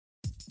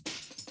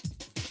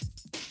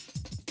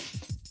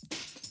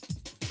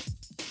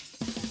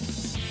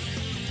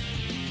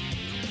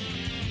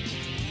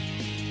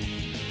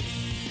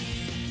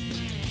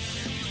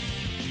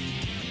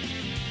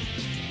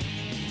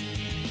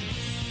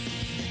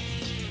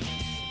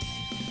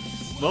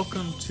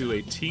Welcome to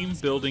a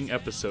team-building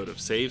episode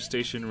of Save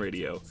Station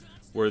Radio,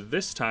 where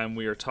this time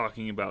we are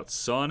talking about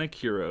Sonic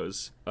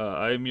Heroes.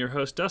 I am your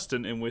host,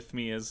 Dustin, and with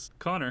me is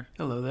Connor.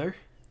 Hello there.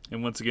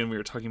 And once again, we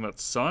are talking about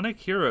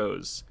Sonic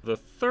Heroes, the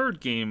third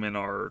game in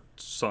our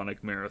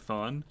Sonic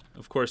Marathon.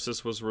 Of course,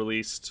 this was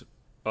released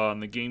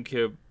on the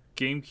GameCube,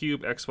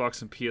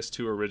 Xbox, and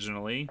PS2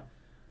 originally.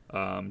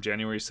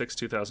 January 6,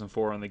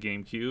 2004 on the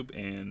GameCube,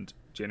 and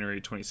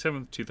January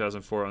 27th,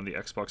 2004 on the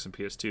Xbox and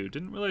PS2.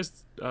 Didn't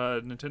realize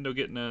Nintendo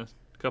getting a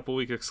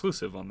couple-week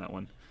exclusive on that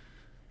one.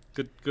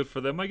 Good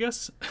for them, I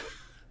guess.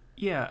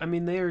 Yeah, I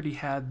mean, they already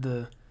had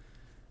the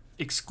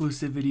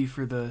exclusivity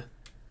for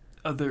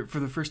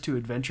the first two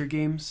adventure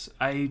games.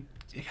 I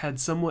had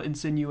somewhat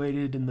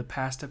insinuated in the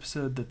past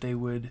episode that they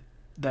would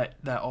that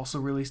also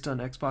released on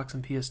Xbox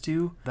and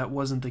PS2. That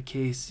wasn't the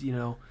case,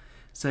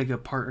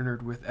 Sega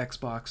partnered with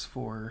Xbox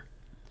for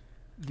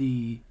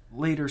the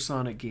later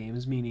Sonic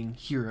games, meaning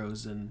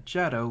Heroes and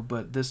Shadow,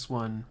 but this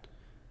one,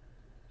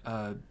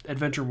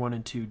 Adventure 1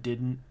 and 2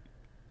 didn't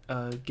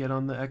get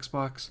on the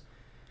Xbox.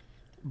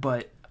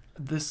 But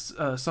this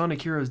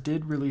Sonic Heroes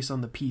did release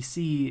on the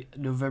PC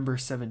November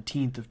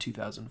 17th of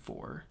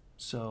 2004,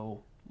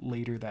 so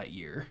later that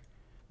year.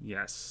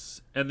 Yes.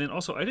 And then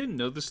also, I didn't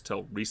know this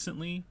till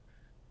recently,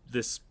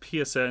 this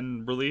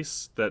PSN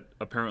release that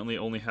apparently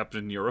only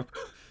happened in Europe.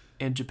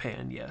 And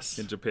Japan, yes.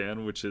 In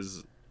Japan, which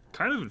is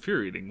kind of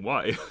infuriating.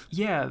 Why?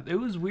 Yeah, it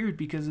was weird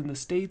because in the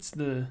States,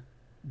 the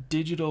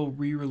digital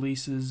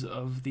re-releases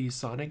of these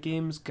Sonic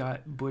games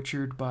got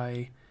butchered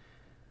by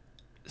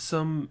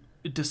some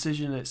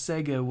decision at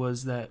Sega.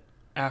 Was that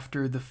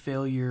after the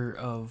failure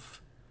of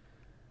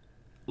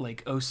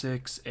like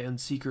 06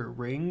 and Secret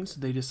Rings,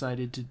 they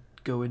decided to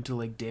go into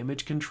like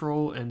damage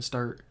control and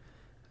start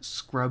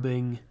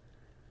scrubbing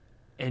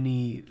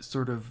any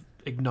sort of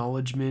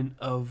acknowledgement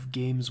of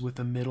games with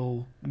a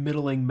middling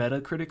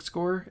Metacritic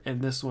score, and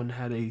this one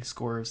had a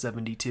score of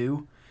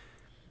 72.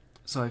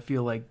 So I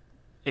feel like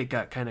it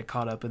got kind of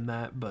caught up in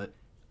that, but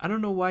I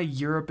don't know why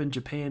Europe and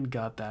Japan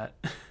got that.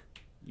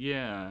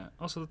 Yeah.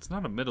 Also, that's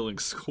not a middling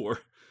score.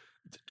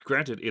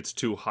 Granted, it's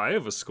too high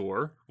of a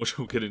score, which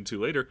we'll get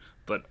into later,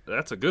 but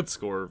that's a good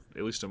score,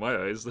 at least in my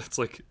eyes. That's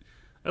like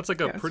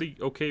a pretty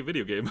okay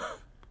video game.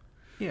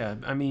 Yeah,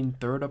 I mean,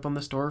 throw it up on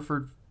the store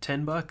for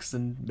 $10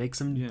 and make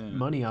some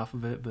money off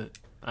of it, but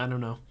I don't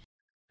know.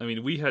 I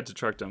mean, we had to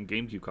track down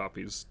GameCube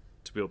copies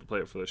to be able to play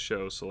it for the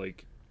show, so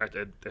like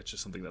that's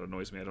just something that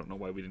annoys me. I don't know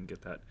why we didn't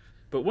get that.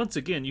 But once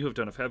again, you have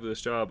done a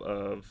fabulous job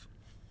of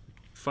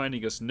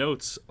finding us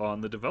notes on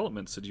the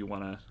developments. So do you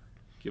want to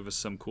give us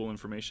some cool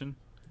information?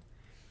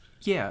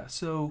 Yeah,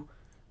 so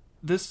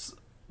this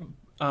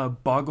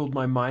boggled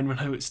my mind when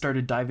I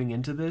started diving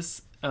into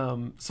this.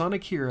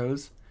 Sonic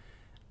Heroes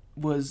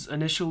was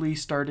initially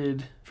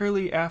started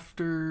fairly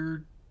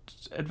after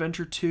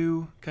Adventure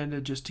 2, kind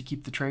of just to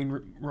keep the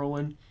train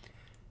rolling.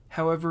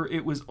 However,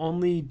 it was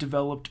only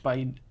developed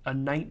by a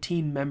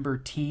 19-member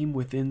team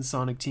within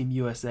Sonic Team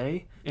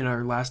USA. In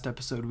our last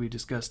episode, we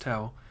discussed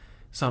how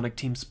Sonic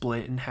Team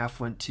split and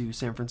half went to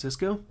San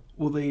Francisco.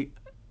 Well, they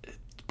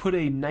put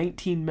a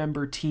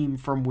 19-member team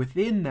from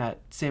within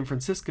that San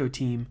Francisco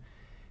team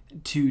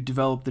to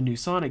develop the new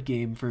Sonic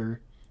game,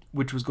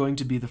 which was going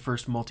to be the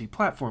first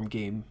multi-platform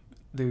game.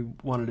 They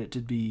wanted it to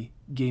be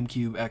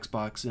GameCube,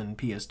 Xbox, and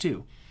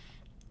PS2.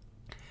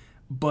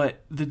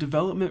 But the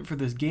development for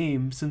this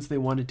game, since they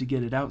wanted to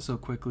get it out so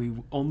quickly,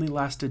 only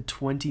lasted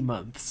 20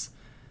 months.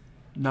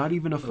 Not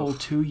even a full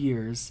 2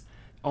 years.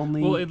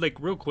 Well, and like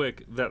real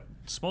quick, that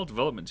small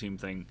development team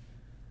thing,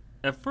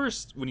 at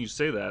first when you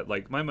say that,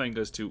 like my mind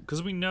goes to,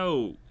 because we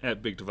know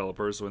at big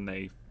developers when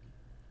they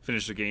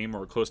finish a game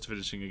or close to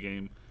finishing a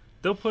game,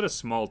 they'll put a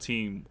small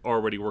team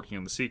already working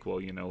on the sequel,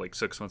 like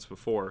 6 months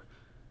before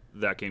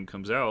that game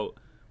comes out,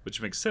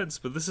 which makes sense.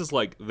 But this is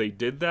like they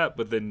did that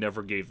but then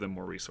never gave them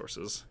more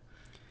resources.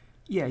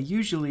 Yeah,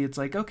 usually it's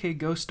like, okay,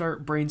 go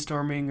start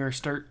brainstorming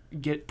or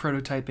get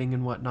prototyping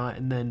and whatnot,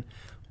 and then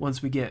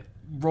once we get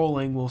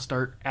rolling, we'll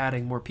start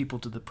adding more people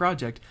to the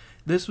project.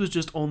 This was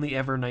just only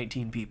ever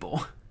 19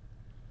 people.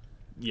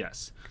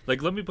 Yes.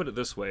 Like, let me put it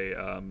this way.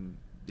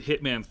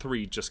 Hitman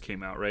 3 just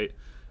came out, right?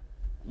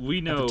 We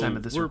know at the time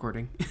of this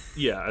recording.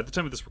 Yeah, at the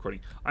time of this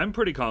recording. I'm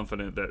pretty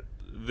confident that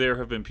there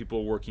have been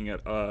people working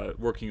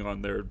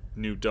on their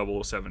new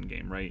 007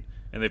 game, right?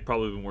 And they've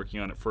probably been working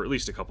on it for at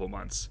least a couple of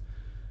months.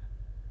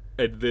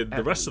 And then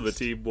the rest of the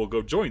team will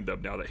go join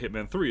them now that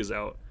Hitman 3 is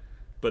out.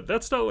 But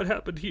that's not what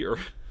happened here.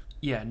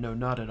 Yeah, no,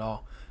 not at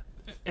all.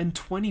 And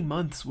 20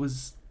 months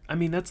was,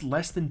 that's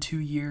less than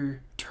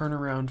 2-year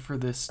turnaround for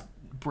this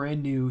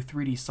brand new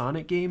 3D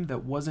Sonic game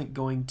that wasn't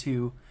going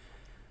to...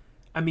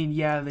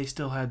 they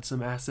still had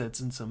some assets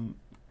and some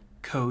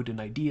code and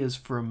ideas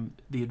from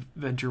the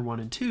Adventure 1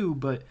 and 2,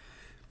 but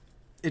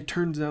it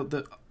turns out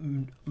that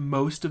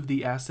most of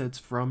the assets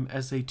from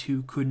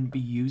SA2 couldn't be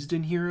used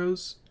in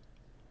Heroes.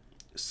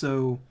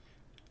 So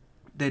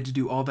they had to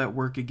do all that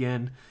work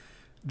again.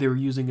 They were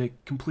using a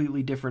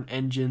completely different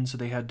engine, so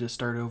they had to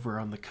start over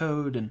on the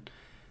code, and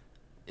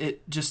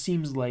it just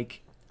seems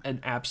like an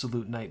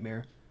absolute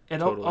nightmare.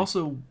 And totally.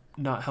 Also,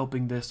 not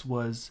helping this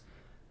was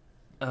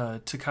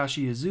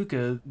Takashi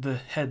Iizuka, the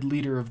head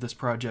leader of this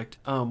project,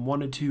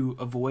 wanted to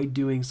avoid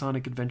doing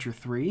Sonic Adventure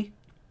 3,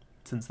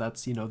 since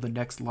that's, the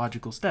next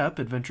logical step.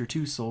 Adventure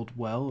 2 sold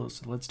well,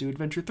 so let's do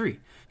Adventure 3.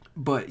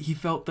 But he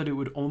felt that it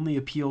would only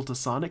appeal to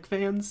Sonic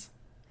fans.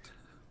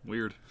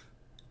 Weird.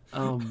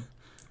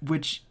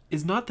 Which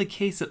is not the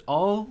case at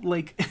all.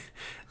 Like,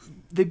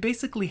 they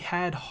basically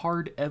had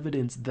hard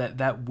evidence that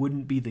that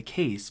wouldn't be the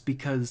case,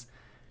 because,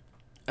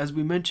 as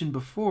we mentioned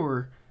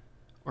before,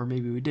 or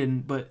maybe we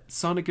didn't, but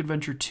Sonic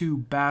Adventure 2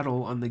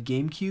 Battle on the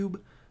GameCube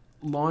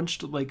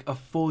launched like a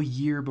full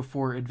year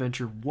before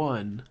Adventure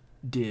 1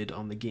 did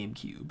on the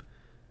GameCube.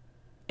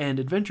 And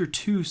Adventure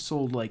 2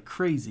 sold like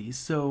crazy,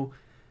 so...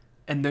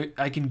 And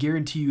I can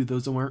guarantee you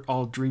those weren't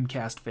all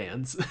Dreamcast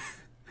fans.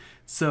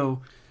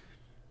 So,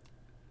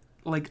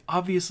 like,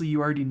 obviously you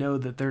already know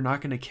that they're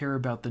not going to care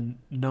about the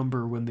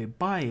number when they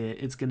buy it.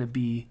 It's going to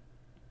be,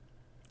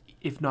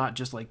 if not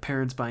just like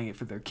parents buying it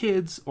for their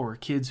kids or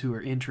kids who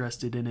are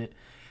interested in it,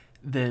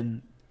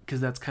 then,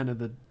 because that's kind of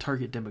the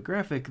target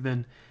demographic,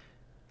 then,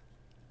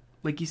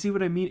 like, you see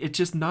what I mean? It's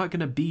just not going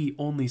to be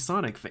only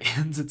Sonic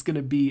fans. It's going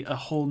to be a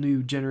whole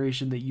new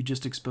generation that you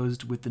just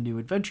exposed with the new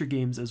adventure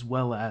games, as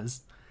well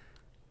as,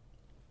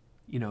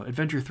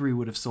 Adventure 3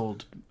 would have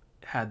sold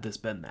had this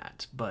been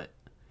that, but...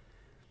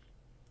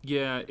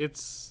 Yeah, it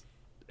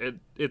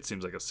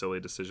seems like a silly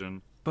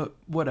decision. But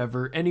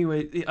whatever.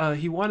 Anyway,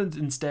 he wanted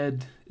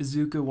instead,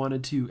 Iizuka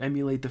wanted to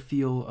emulate the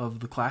feel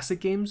of the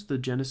classic games, the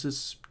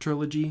Genesis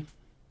trilogy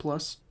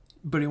plus,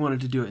 but he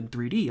wanted to do it in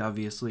 3D,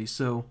 obviously.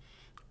 So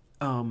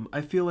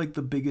I feel like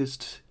the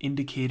biggest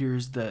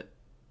indicators that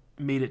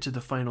made it to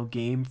the final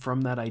game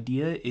from that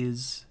idea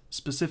is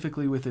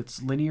specifically with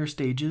its linear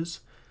stages.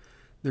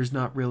 There's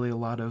not really a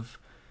lot of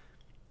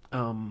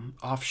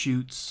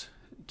offshoots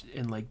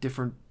and like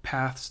different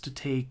paths to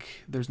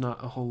take. There's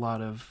not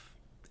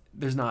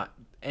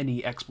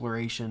any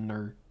exploration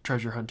or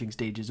treasure hunting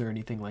stages or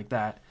anything like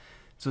that.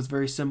 So it's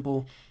very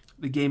simple.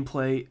 The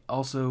gameplay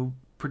also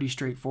pretty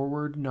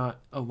straightforward. Not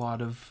a lot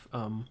of,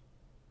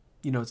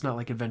 it's not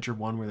like Adventure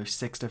 1 where there's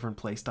 6 different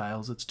play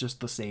styles. It's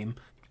just the same.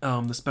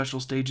 The special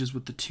stages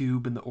with the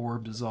tube and the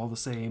orbs is all the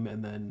same.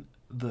 And then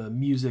the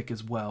music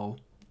as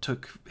well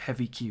took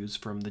heavy cues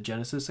from the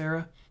Genesis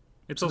era.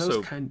 It's so also that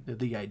was kind of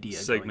the idea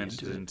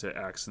segmented into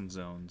acts and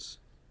zones.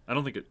 I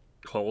don't think it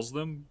calls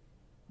them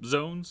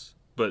zones,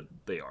 but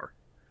they are.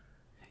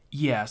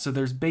 Yeah, so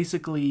there's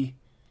basically,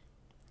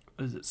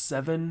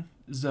 7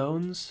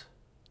 zones?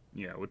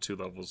 Yeah, with 2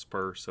 levels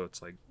per, so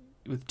it's like...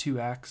 With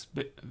 2 acts,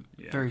 but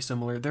very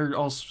similar. They're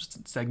all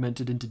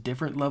segmented into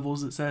different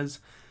levels, it says,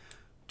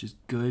 which is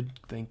good,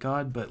 thank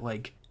God, but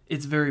like...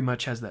 It's very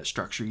much has that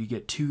structure. You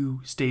get 2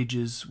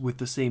 stages with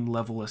the same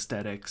level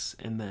aesthetics,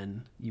 and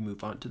then you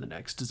move on to the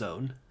next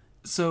zone.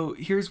 So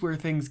here's where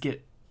things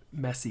get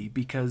messy,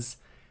 because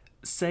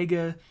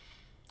Sega,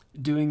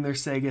 doing their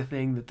Sega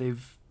thing that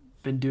they've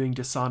been doing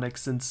to Sonic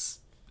since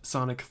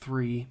Sonic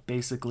 3,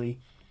 basically,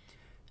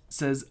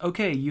 says,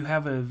 okay, you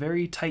have a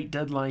very tight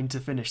deadline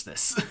to finish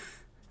this.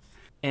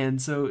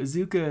 And so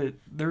Iizuka,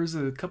 there's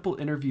a couple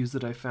interviews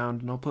that I found,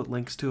 and I'll put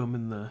links to them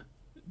in the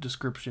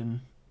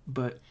description,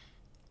 but...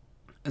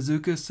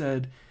 Iizuka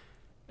said,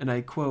 and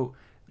I quote,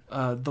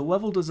 the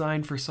level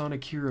design for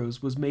Sonic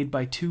Heroes was made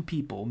by 2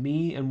 people,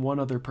 me and one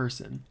other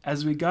person.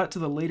 As we got to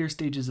the later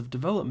stages of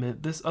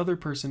development, this other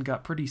person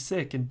got pretty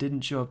sick and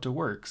didn't show up to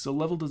work, so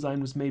level design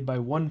was made by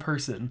 1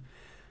 person.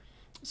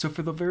 So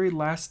for the very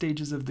last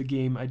stages of the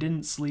game, I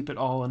didn't sleep at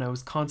all and I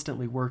was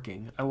constantly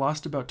working. I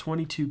lost about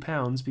 22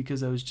 pounds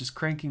because I was just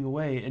cranking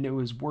away and it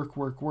was work,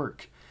 work,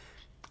 work.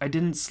 I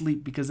didn't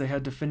sleep because I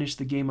had to finish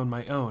the game on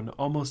my own,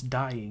 almost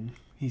dying,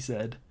 he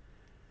said.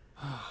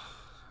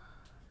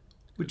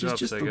 Which is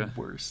just Sega. The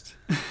worst.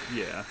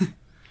 Yeah.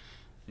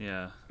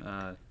 Yeah.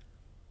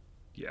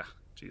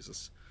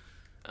 Jesus.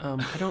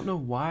 I don't know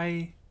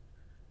why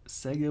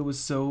Sega was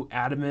so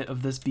adamant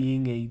of this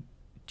being a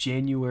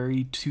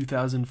January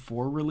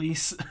 2004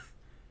 release.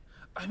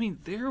 I mean,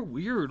 they're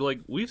weird. Like,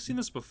 we've seen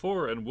this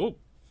before, and we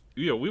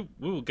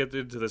will get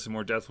into this in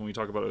more depth when we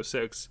talk about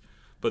 06.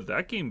 But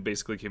that game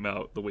basically came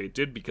out the way it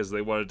did because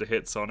they wanted to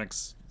hit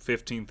Sonic's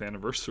 15th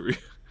anniversary.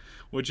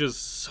 Which is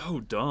so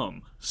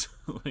dumb.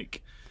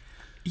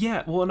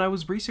 Yeah, well, and I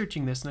was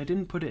researching this, and I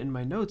didn't put it in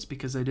my notes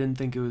because I didn't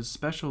think it was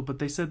special, but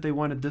they said they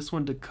wanted this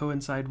one to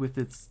coincide with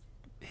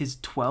his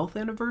 12th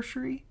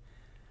anniversary?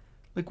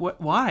 Like, what?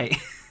 Why?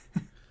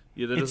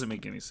 Yeah, that doesn't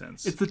make any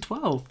sense. It's the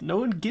 12th. No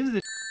one gives a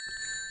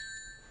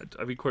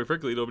I mean, quite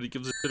frankly, nobody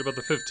gives a shit about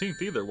the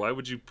 15th either. Why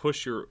would you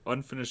push your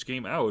unfinished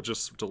game out?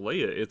 Just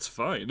delay it. It's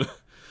fine.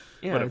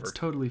 Yeah, Whatever. It's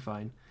totally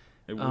fine.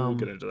 And we'll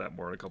get into that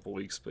more in a couple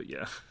weeks, but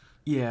yeah.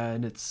 Yeah,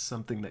 and it's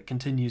something that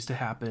continues to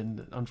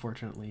happen,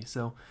 unfortunately.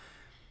 So,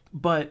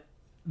 but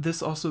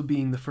this also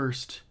being the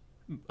first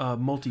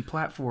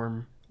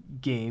multi-platform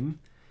game,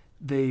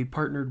 they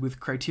partnered with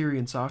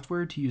Criterion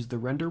Software to use the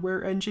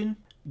Renderware engine,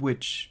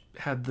 which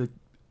had the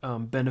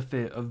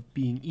benefit of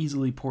being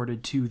easily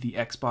ported to the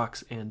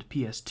Xbox and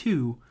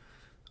PS2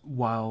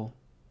 while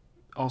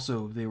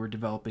also they were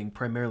developing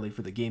primarily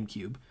for the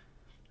GameCube.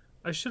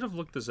 I should have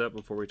looked this up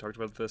before we talked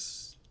about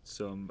this,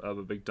 so I'm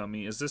a big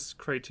dummy. Is this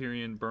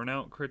Criterion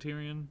Burnout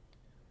Criterion?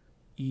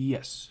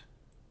 Yes.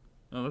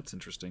 Oh, that's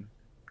interesting.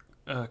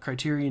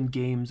 Criterion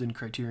Games and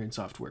Criterion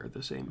Software are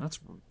the same. That's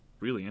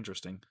really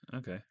interesting.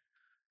 Okay.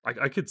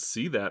 I could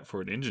see that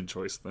for an engine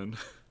choice then.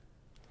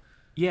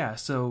 Yeah,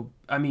 so,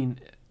 I mean,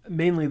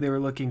 mainly they were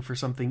looking for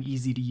something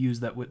easy to use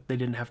that they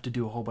didn't have to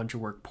do a whole bunch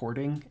of work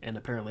porting, and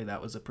apparently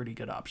that was a pretty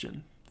good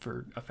option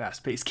for a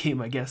fast-paced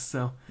game, I guess,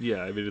 so.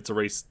 Yeah, I mean, it's a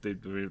race. They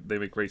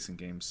make racing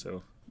games,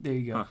 so. There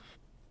you go. Huh.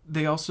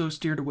 They also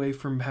steered away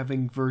from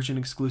having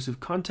version-exclusive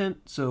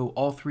content, so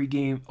all three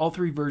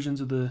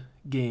versions of the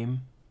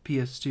game,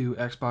 PS2,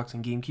 Xbox,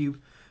 and GameCube,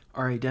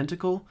 are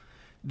identical.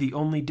 The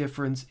only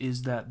difference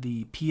is that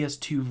the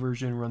PS2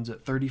 version runs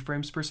at 30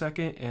 frames per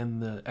second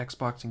and the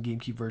Xbox and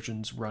GameCube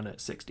versions run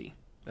at 60.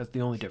 That's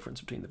the only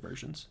difference between the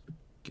versions.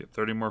 Get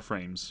 30 more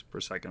frames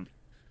per second.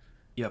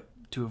 Yep,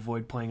 to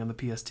avoid playing on the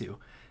PS2.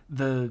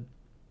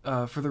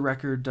 For the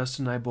record,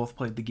 Dustin and I both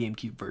played the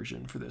GameCube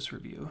version for this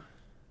review.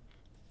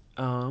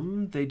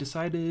 They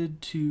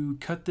decided to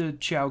cut the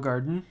Chow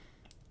Garden,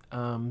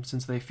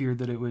 since they feared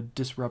that it would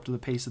disrupt the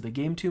pace of the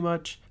game too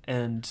much,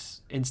 and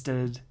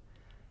instead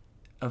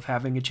of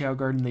having a Chow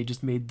Garden, they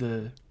just made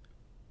the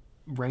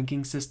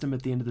ranking system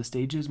at the end of the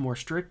stages more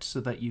strict so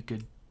that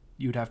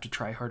you'd have to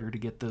try harder to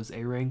get those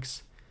A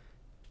ranks.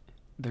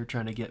 They're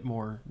trying to get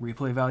more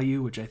replay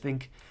value, which I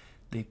think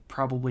they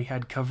probably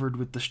had covered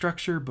with the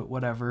structure, but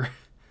whatever.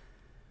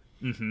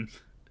 Mm-hmm.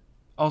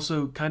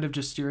 Also, kind of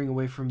just steering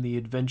away from the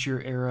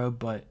adventure era,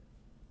 but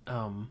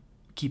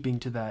keeping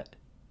to that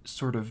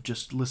sort of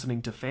just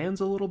listening to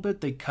fans a little bit.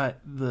 They cut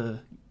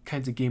the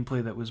kinds of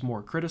gameplay that was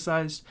more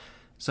criticized,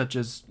 such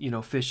as,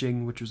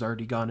 fishing, which was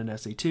already gone in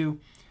SA2,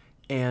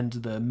 and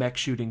the mech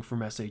shooting from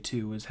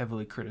SA2 was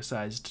heavily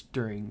criticized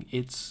during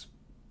its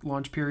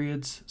launch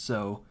periods,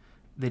 so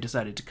they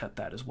decided to cut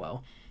that as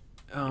well.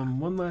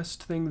 One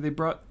last thing,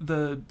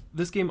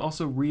 this game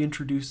also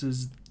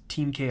reintroduces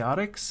Team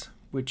Chaotix,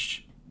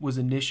 which was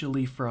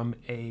initially from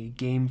a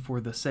game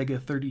for the Sega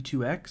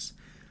 32X,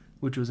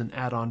 which was an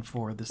add-on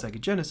for the Sega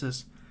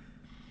Genesis,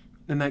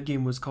 and that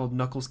game was called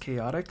Knuckles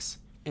Chaotix,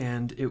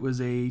 and it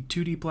was a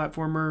 2D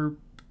platformer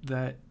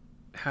that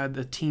had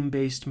a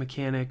team-based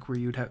mechanic where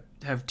you'd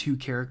have two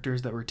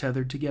characters that were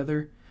tethered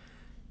together,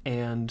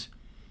 and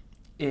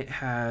it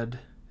had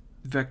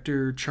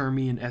Vector,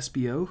 Charmy, and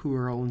SBO, who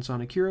are all in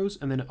Sonic Heroes,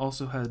 and then it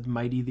also had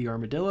Mighty the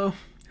Armadillo,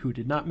 who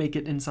did not make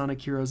it in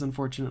Sonic Heroes,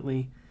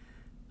 unfortunately.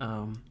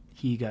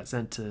 He got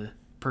sent to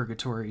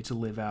Purgatory to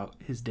live out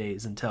his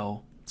days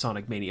until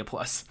Sonic Mania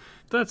Plus.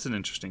 That's an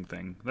interesting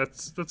thing.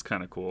 That's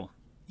kind of cool.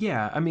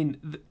 Yeah, I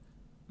mean,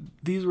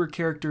 these were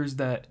characters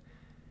that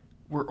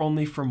were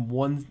only from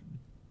one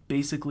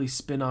basically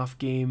spin-off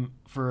game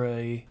for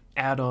a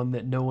add-on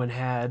that no one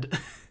had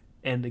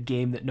and a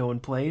game that no one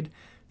played.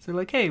 So they're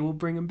like, hey, we'll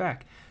bring them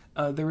back.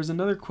 There was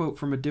another quote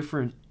from a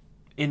different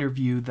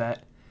interview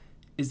that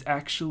is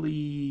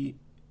actually...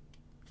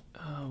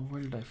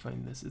 where did I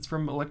find this? It's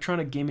from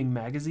Electronic Gaming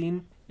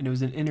Magazine, and it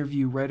was an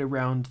interview right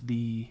around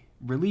the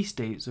release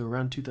date, so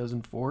around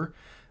 2004.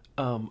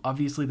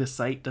 Obviously, the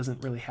site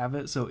doesn't really have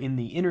it, so in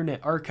the Internet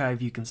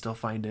Archive, you can still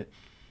find it.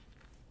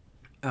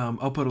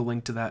 I'll put a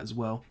link to that as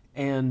well.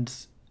 And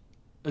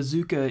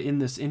Azuka, in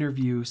this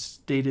interview,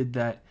 stated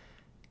that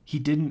he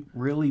didn't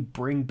really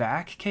bring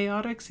back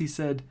Chaotix. He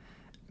said,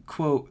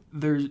 quote,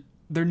 they're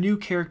new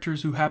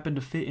characters who happen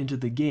to fit into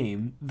the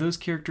game. Those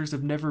characters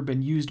have never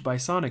been used by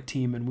Sonic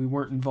Team, and we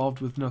weren't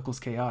involved with Knuckles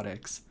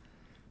Chaotix.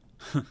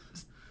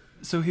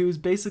 So he was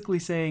basically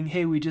saying,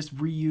 hey, we just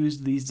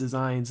reused these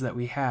designs that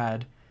we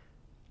had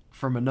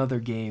from another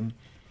game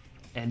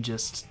and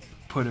just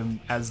put them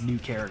as new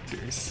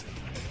characters.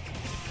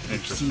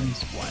 Which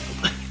seems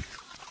wild.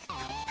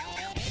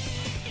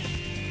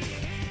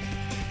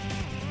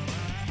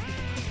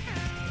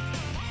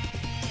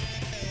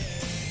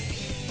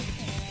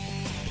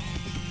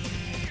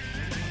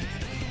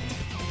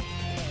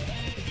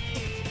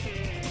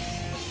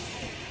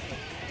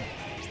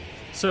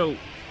 So,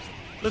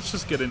 let's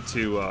just get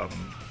into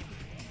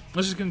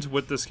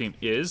what this game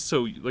is.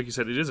 So, like you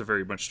said, it is a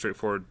very much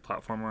straightforward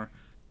platformer.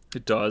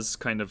 It does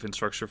kind of in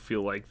structure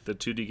feel like the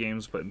 2D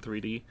games, but in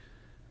 3D.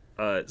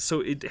 So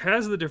it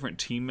has the different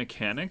team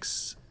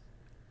mechanics,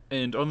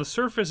 and on the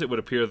surface, it would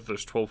appear that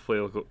there's 12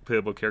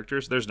 playable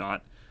characters. There's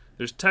not.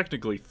 There's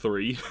technically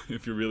 3,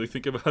 if you really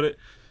think about it.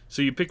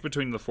 So you pick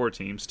between the 4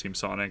 teams: Team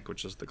Sonic,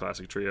 which is the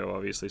classic trio,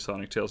 obviously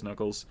Sonic, Tails,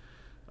 Knuckles;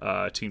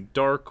 Team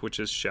Dark, which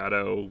is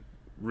Shadow,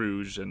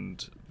 Rouge,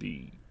 and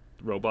the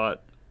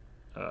robot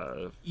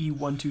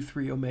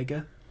E123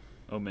 Omega.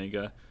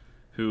 Omega,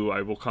 who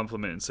I will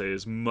compliment and say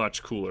is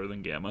much cooler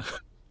than Gamma.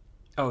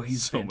 Oh,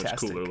 he's so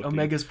fantastic. Much cooler looking.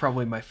 Omega's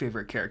probably my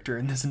favorite character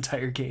in this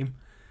entire game.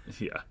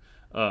 Yeah.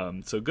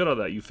 So good on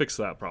that. You fixed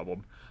that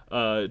problem.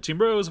 Team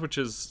Rose, which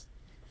is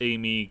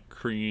Amy,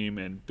 Cream,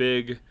 and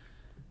Big,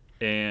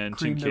 and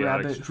Cream Team the Chaotix,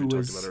 Rabbit, which who we talked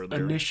was about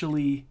earlier.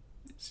 initially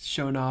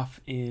shown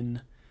off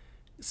in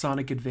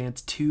Sonic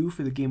Advance 2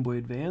 for the Game Boy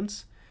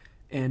Advance,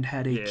 and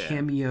had a Yeah.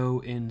 cameo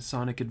in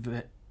Sonic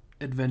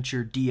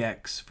Adventure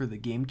DX for the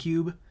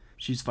GameCube.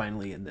 She's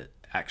finally in the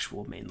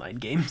actual mainline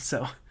game,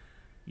 so...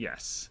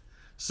 Yes.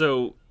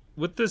 So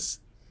with this,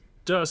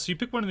 so you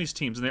pick one of these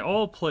teams, and they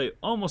all play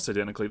almost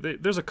identically.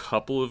 There's a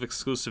couple of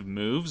exclusive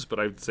moves, but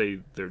I'd say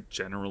they're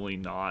generally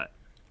not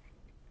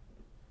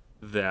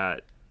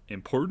that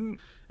important.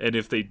 And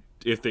if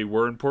they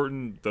were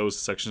important, those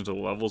sections of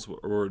the levels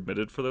were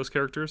admitted for those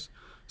characters.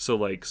 So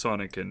like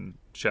Sonic and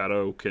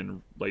Shadow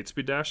can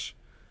lightspeed dash,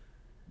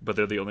 but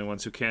they're the only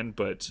ones who can.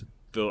 But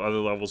the other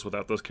levels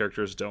without those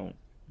characters don't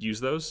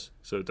use those,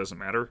 so it doesn't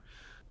matter.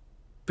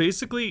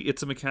 Basically,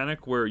 it's a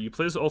mechanic where you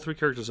play as all three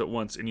characters at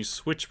once, and you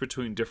switch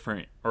between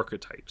different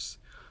archetypes.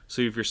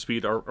 So you have your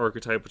speed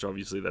archetype, which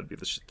obviously that'd be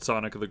the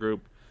Sonic of the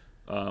group,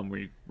 where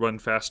you run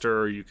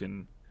faster. You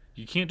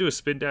can't do a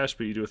spin dash,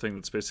 but you do a thing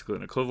that's basically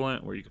an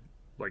equivalent, where you can,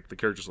 like, the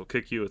characters will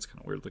kick you. It's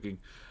kind of weird looking.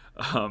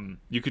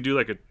 You can do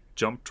like a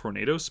jump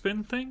tornado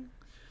spin thing,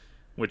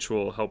 which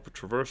will help with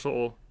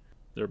traversal.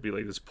 There'll be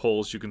like these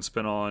poles you can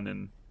spin on,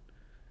 and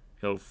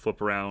he'll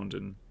flip around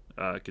and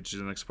get you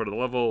to the next part of the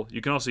level.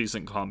 You can also use it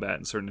in combat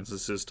in certain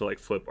instances to like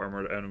flip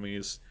armored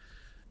enemies.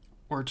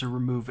 Or to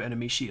remove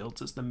enemy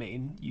shields is the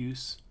main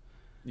use.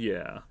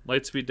 Yeah.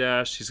 Lightspeed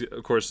dash.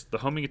 Of course, the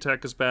homing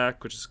attack is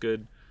back, which is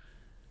good.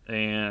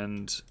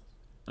 And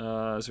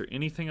is there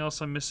anything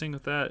else I'm missing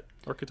with that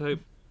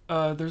archetype?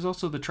 There's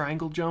also the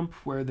triangle jump,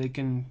 where they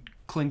can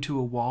cling to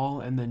a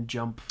wall and then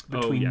jump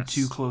between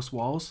two close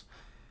walls.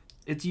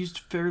 It's used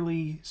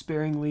fairly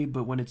sparingly,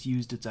 but when it's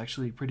used, it's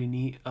actually pretty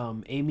neat.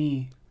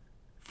 Amy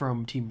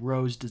from Team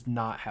Rose does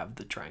not have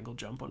the triangle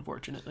jump,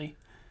 unfortunately.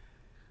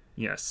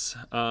 Yes.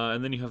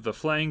 And then you have the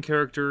flying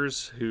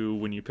characters who,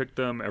 when you pick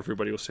them,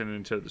 everybody will stand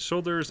on each other's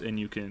shoulders, and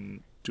you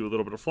can do a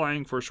little bit of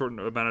flying for a short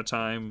amount of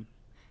time,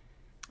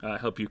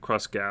 help you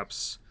cross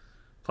gaps,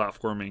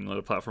 platforming, a lot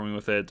of platforming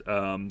with it.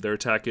 Their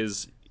attack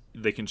is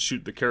they can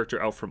shoot the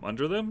character out from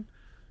under them,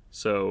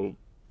 so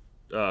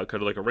kind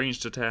of like a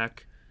ranged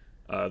attack.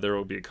 There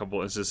will be a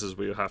couple instances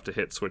where you'll have to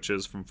hit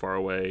switches from far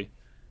away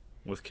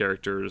with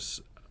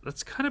characters.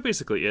 That's kind of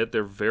basically it.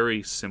 They're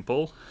very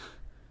simple,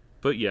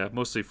 but yeah,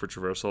 mostly for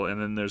traversal.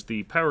 And then there's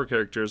the power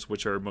characters,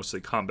 which are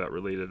mostly combat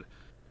related.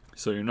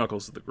 So your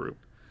Knuckles of the group.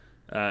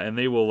 And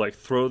they will like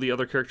throw the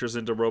other characters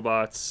into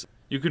robots.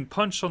 You can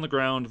punch on the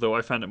ground, though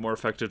I found it more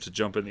effective to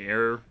jump in the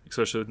air,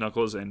 especially with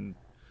Knuckles, and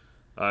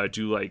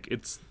do like,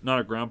 it's not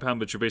a ground pound,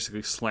 but you're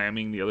basically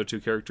slamming the other two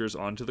characters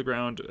onto the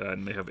ground,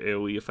 and they have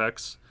AoE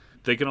effects.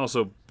 They can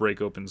also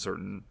break open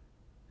certain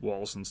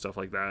walls and stuff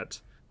like that.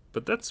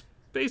 But that's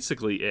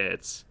basically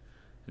it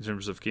in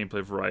terms of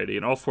gameplay variety.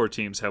 And all four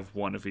teams have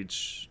one of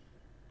each,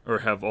 or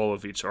have all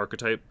of each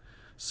archetype.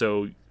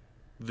 So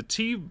the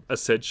team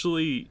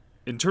essentially,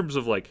 in terms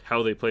of like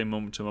how they play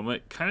moment to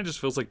moment, kind of just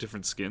feels like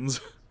different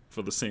skins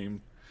for the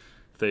same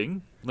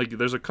thing. Like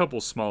there's a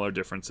couple smaller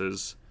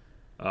differences.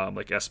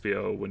 Like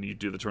SPO, when you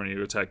do the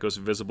tornado attack, goes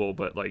invisible,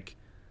 but like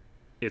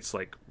it's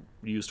like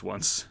used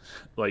once.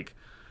 Like,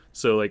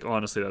 so like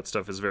honestly, that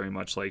stuff is very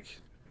much like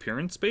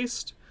appearance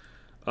based.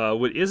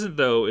 What isn't,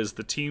 though, is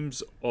the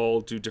teams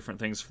all do different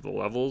things for the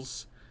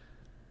levels.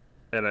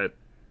 And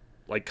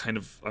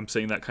I'm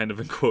saying that kind of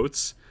in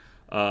quotes.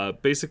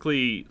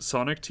 Basically,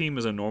 Sonic Team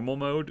is a normal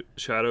mode,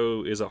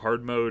 Shadow is a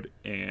hard mode,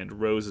 and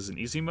Rose is an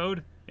easy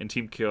mode, and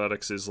Team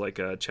Chaotix is like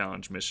a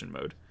challenge mission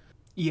mode.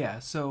 Yeah,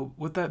 so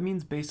what that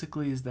means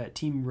basically is that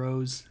Team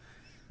Rose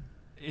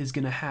is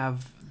going to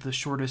have the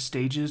shortest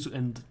stages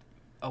and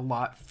a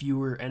lot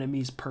fewer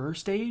enemies per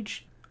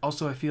stage.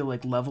 Also, I feel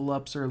like level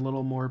ups are a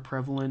little more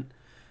prevalent.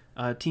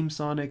 Team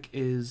Sonic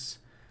is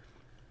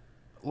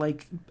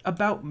like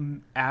about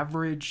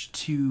average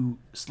to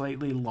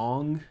slightly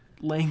long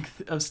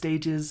length of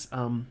stages,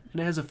 and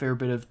it has a fair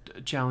bit of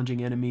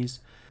challenging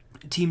enemies.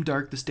 Team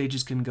Dark, the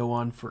stages can go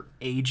on for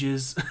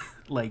ages,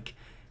 like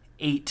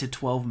 8 to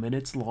 12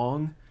 minutes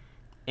long,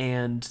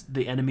 and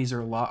the enemies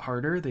are a lot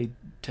harder. They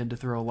tend to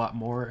throw a lot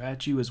more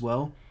at you as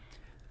well.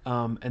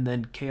 And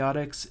then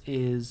Chaotix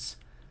is,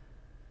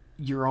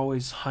 you're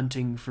always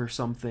hunting for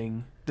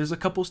something. There's a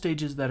couple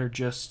stages that are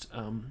just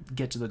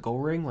get to the goal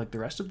ring like the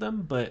rest of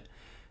them, but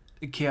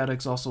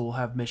Chaotix also will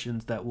have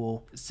missions that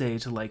will say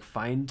to like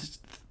find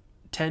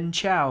 10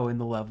 Chow in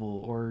the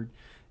level, or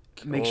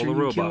make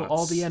sure you kill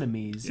all the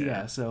enemies.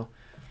 Yeah, so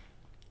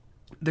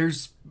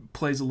there's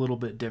plays a little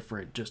bit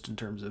different just in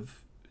terms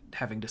of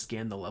having to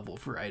scan the level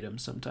for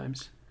items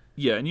sometimes.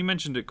 Yeah, and you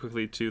mentioned it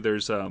quickly too.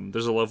 There's a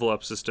level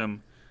up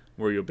system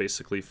where you'll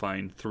basically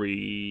find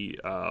 3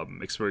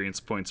 experience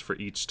points for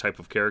each type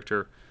of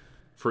character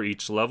for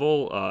each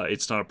level.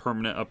 It's not a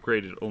permanent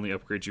upgrade. It only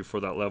upgrades you for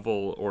that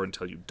level or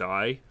until you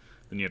die.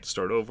 Then you have to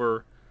start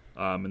over.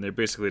 And they're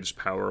basically just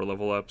power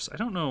level ups. I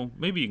don't know.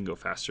 Maybe you can go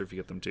faster if you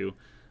get them too.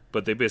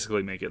 But they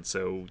basically make it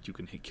so you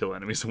can kill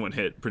enemies in one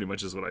hit, pretty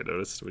much is what I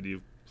noticed when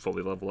you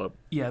fully level up.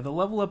 Yeah, the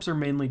level ups are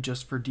mainly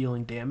just for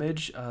dealing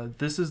damage.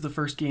 This is the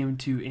first game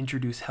to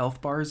introduce health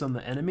bars on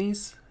the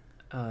enemies.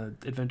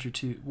 Adventure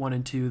 1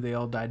 and 2, they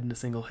all died in a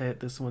single hit.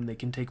 This one, they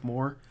can take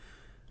more,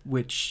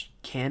 which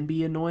can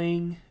be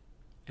annoying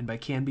And by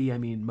can be, I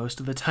mean most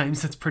of the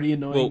times it's pretty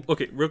annoying. Well,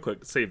 okay, real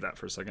quick, save that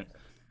for a second,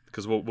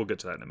 because we'll get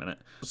to that in a minute.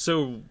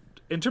 So,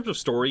 in terms of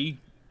story,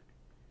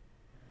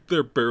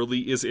 there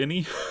barely is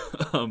any.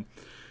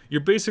 You're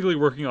basically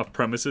working off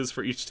premises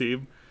for each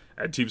team,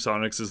 and Team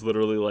Sonics is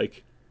literally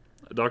like,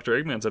 Dr.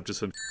 Eggman's up to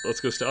some let's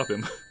go stop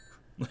him.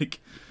 Like,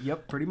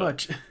 yep, pretty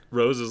much.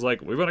 Rose is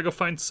like, we want to go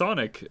find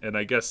Sonic, and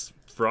I guess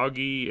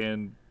Froggy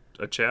and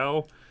a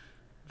Chow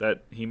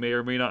that he may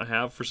or may not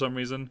have for some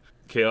reason.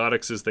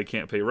 Chaotix is they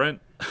can't pay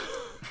rent,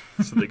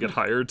 so they get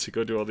hired to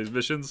go do all these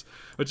missions,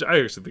 which I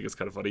actually think is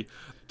kind of funny.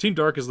 Team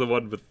Dark is the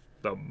one with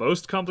the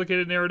most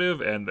complicated narrative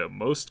and the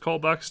most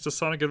callbacks to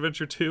Sonic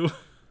Adventure 2.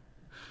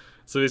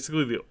 So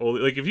basically the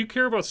only, like, if you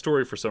care about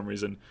story for some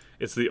reason,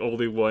 it's the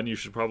only one you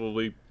should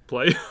probably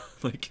play.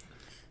 Like,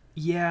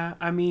 yeah,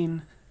 I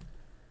mean,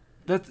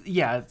 that's,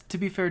 yeah, to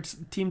be fair,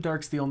 Team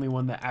Dark's the only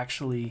one that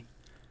actually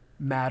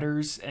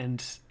matters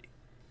and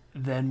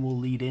then will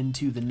lead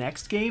into the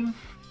next game.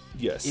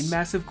 yes. In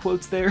massive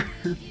quotes there,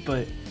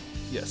 but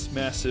Yes,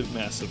 massive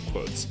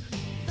quotes.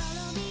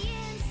 Follow me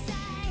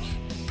inside,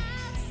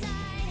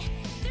 outside,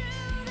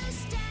 through the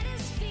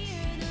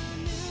stratosphere. The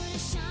moon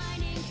is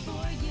shining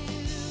for you.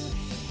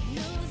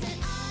 Knows that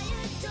I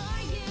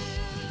adore you.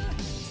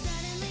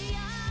 Suddenly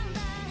all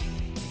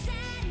the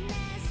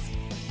sadness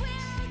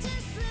will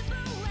just slip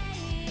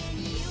away, and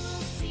you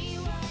will see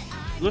what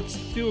I Let's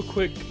do a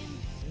quick,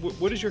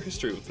 what is your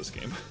history with this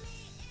game?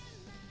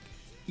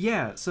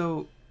 yeah,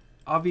 so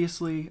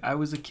obviously I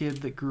was a kid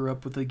that grew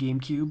up with a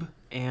GameCube,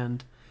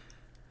 and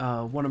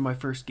one of my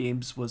first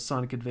games was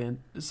Sonic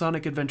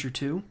Adventure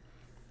 2,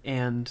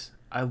 and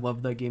I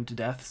loved that game to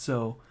death.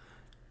 So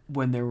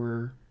when there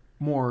were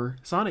more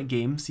Sonic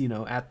games, you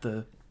know, at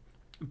the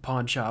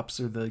pawn shops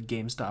or the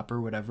GameStop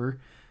or whatever,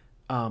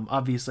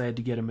 obviously I had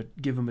to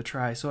give them a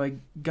try. So I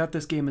got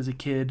this game as a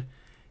kid,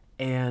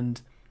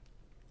 and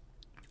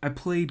I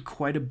played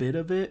quite a bit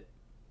of it,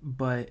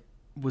 but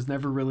was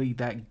never really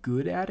that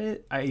good at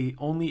it. I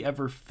only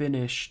ever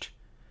finished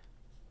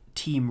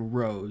Team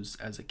Rose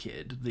as a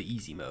kid, the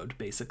easy mode,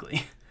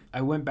 basically.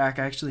 I went back,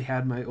 I actually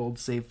had my old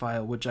save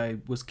file, which I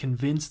was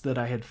convinced that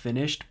I had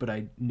finished, but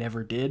I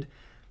never did.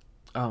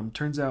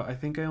 Turns out I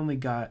think I only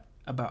got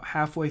about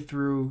halfway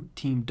through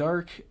Team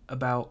Dark,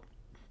 about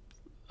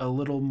a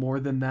little more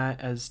than that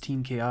as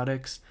Team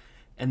Chaotix,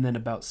 and then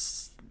about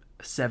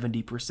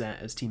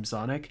 70% as Team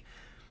Sonic.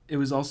 It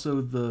was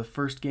also the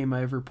first game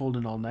I ever pulled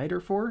an all-nighter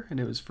for, and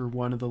it was for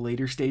one of the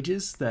later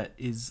stages that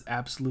is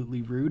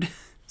absolutely rude.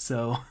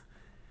 So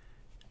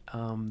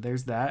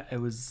there's that.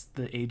 It was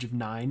the age of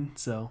 9,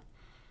 so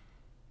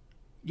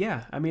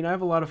yeah, I mean, I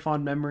have a lot of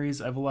fond memories.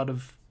 I have a lot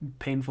of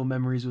painful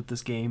memories with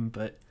this game,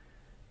 but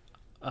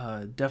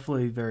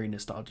definitely very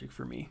nostalgic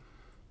for me.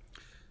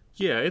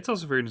 Yeah, it's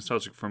also very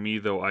nostalgic for me,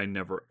 though I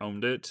never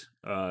owned it.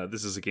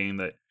 This is a game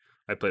that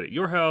I played at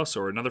your house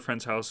or another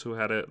friend's house who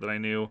had it that I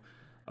knew.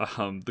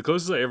 The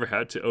closest I ever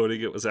had to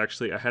owning it was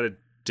actually I had a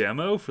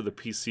demo for the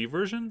PC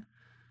version,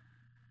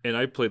 and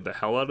I played the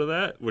hell out of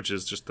that, which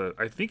is just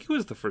I think it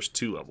was the first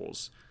 2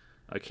 levels.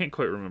 I can't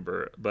quite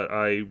remember, but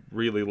I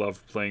really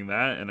loved playing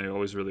that, and I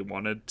always really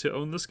wanted to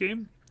own this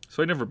game.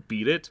 So I never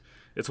beat it.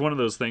 It's one of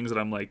those things that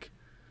I'm like,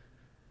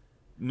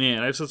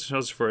 man, I have such a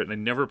nostalgia for it, and I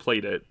never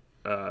played it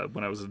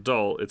when I was an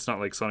adult. It's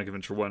not like Sonic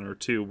Adventure 1 or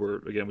 2, where,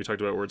 again, we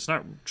talked about where it's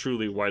not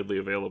truly widely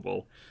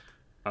available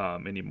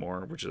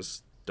anymore, which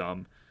is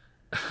dumb.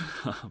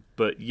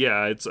 But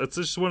yeah, it's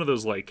just one of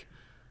those, like,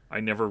 I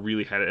never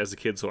really had it as a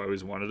kid, so I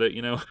always wanted it,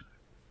 you know?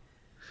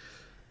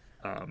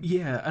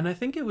 Yeah, and I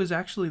think it was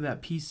actually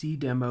that PC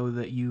demo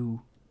that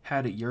you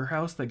had at your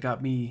house that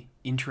got me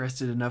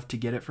interested enough to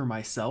get it for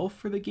myself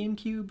for the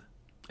GameCube.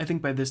 I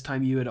think by this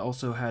time you had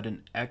also had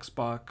an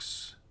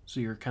Xbox, so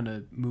you're kind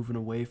of moving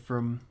away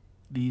from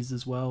these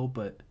as well,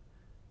 but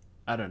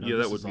I don't know. Yeah,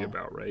 that would be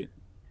about right.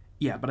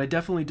 Yeah, but I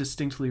definitely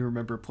distinctly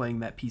remember playing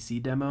that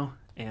PC demo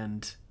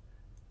and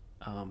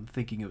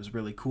thinking it was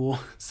really cool.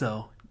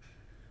 So,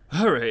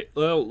 all right,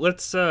 well,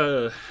 let's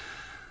just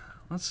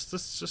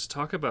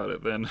talk about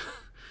it then.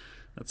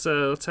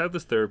 Let's have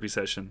this therapy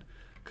session,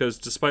 because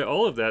despite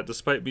all of that,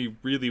 despite me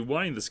really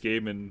wanting this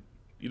game and,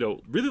 you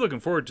know, really looking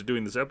forward to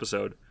doing this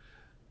episode,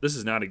 this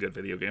is not a good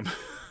video game.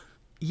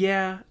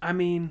 yeah, I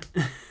mean,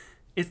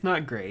 it's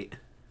not great.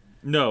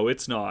 No,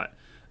 it's not.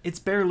 It's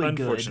barely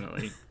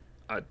Unfortunately.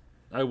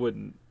 I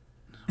wouldn't.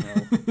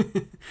 Well.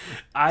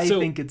 I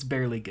think it's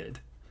barely good.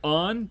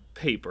 On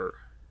paper,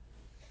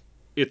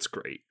 it's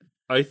great.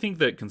 I think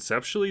that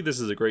conceptually this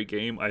is a great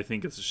game. I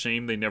think it's a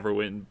shame they never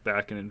went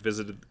back and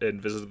visited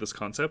this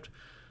concept.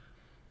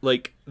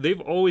 Like,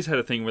 they've always had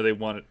a thing where they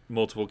want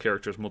multiple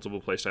characters,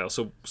 multiple playstyles.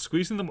 So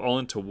squeezing them all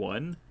into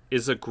one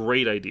is a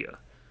great idea.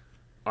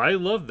 I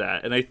love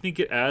that, and I think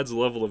it adds a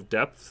level of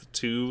depth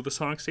to the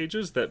Sonic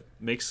stages that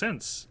makes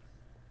sense.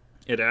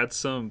 It adds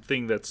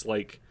something that's,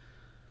 like,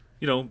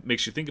 you know,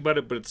 makes you think about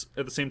it, but it's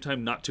at the same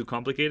time not too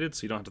complicated,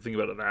 so you don't have to think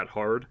about it that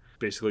hard.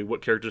 Basically,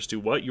 what characters do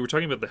what. You were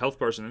talking about the health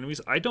bars and enemies.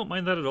 I don't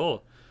mind that at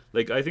all.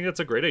 Like, I think that's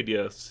a great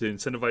idea to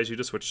incentivize you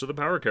to switch to the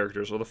power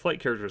characters or the flight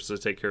characters to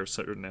take care of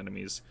certain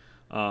enemies.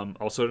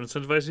 Also, to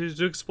incentivize you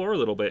to explore a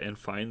little bit and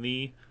find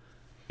the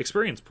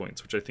experience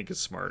points, which I think is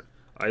smart.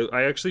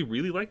 I actually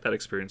really like that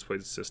experience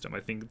points system. I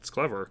think it's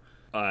clever.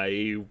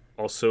 I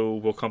also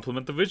will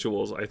compliment the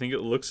visuals. I think it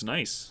looks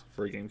nice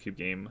for a GameCube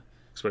game,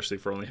 especially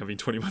for only having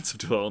 20 months of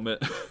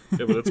development.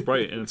 Yeah, but it's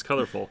bright and it's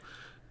colorful.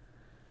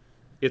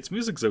 Its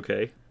music's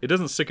okay. It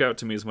doesn't stick out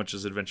to me as much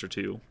as Adventure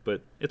 2,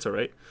 but it's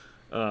alright.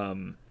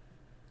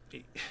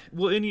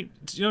 Well, and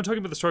talking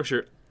about the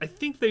structure, I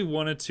think they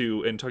wanted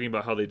to, and talking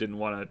about how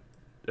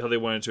they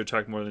wanted to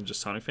attract more than just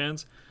Sonic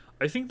fans,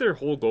 I think their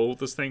whole goal with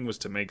this thing was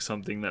to make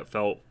something that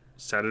felt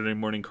Saturday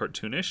morning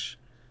cartoonish,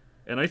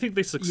 and I think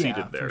they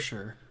succeeded there. For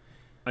sure.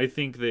 I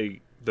think the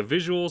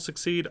visuals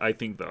succeed. I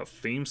think the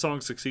theme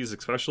song succeeds,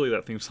 especially.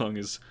 That theme song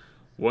is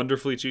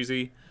wonderfully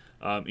cheesy,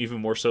 even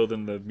more so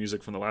than the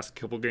music from the last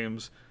couple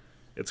games.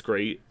 It's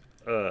great.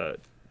 I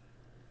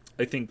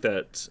think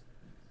that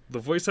the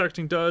voice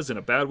acting does, in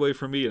a bad way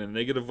for me, in a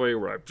negative way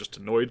where I'm just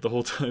annoyed the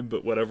whole time,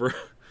 but whatever.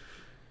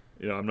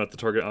 I'm not the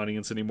target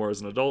audience anymore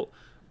as an adult.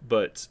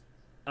 But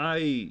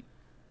I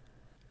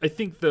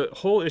think the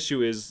whole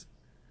issue is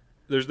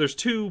there's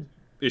two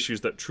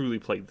issues that truly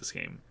plague this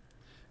game.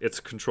 It's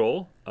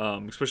control,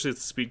 especially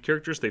its speed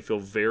characters. They feel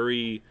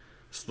very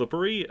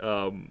slippery.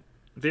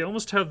 They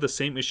almost have the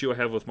same issue I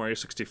have with Mario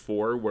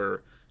 64,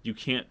 where you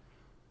can't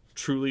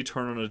truly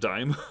turn on a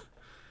dime.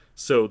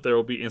 So there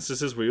will be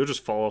instances where you'll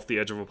just fall off the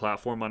edge of a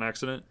platform on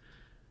accident,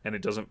 and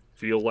it doesn't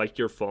feel like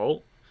your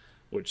fault,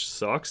 which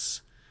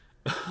sucks,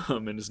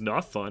 and is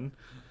not fun.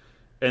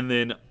 And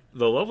then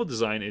the level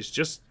design is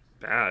just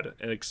bad,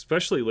 and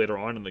especially later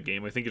on in the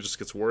game, I think it just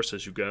gets worse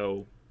as you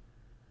go,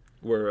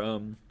 where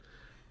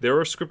there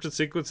are scripted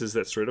sequences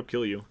that straight up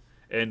kill you.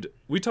 And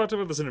we talked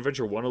about this in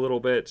Adventure 1 a little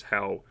bit,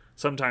 how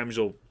sometimes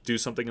you'll do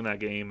something in that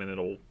game and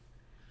it'll,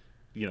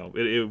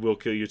 it will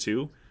kill you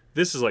too.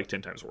 This is like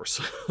 10 times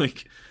worse.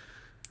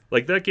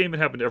 Like that game, it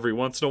happened every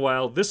once in a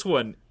while. This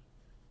one,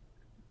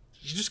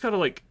 you just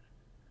gotta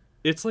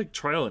it's like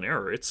trial and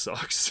error. It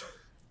sucks.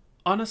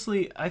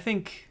 Honestly, I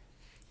think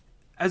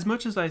as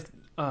much as I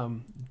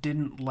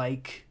didn't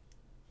like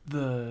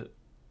the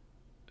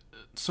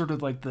sort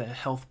of like the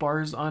health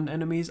bars on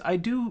enemies, I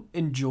do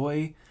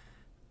enjoy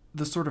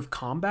the sort of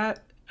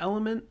combat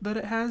element that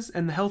it has,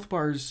 and the health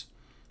bars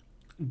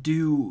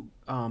do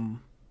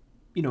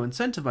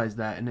incentivize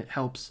that, and it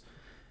helps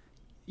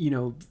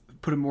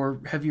put a more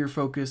heavier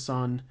focus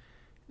on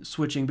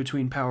switching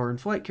between power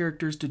and flight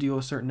characters to deal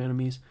with certain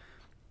enemies.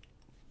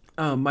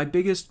 My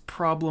biggest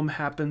problem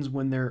happens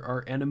when there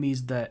are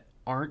enemies that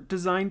aren't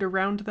designed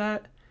around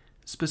that,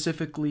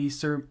 specifically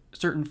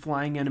certain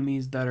flying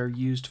enemies that are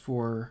used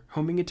for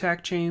homing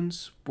attack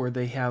chains, where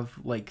they have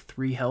like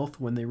 3 health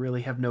when they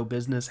really have no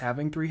business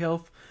having 3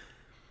 health.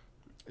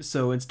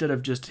 So instead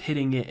of just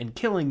hitting it and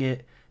killing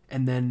it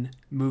and then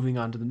moving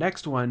on to the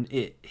next one,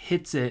 it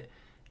hits it,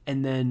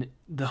 and then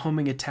the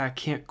homing attack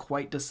can't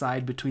quite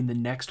decide between the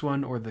next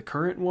one or the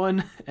current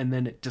one, and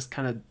then it just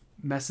kind of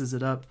messes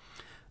it up.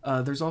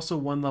 There's also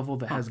one level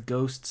that has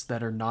ghosts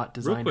that are not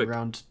designed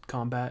around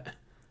combat.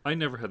 I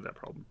never had that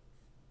problem.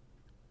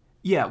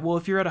 Yeah, well,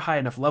 if you're at a high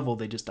enough level,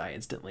 they just die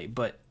instantly.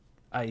 But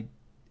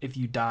if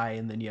you die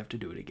and then you have to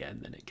do it again,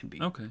 then it can be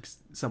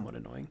somewhat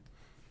annoying.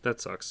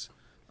 That sucks.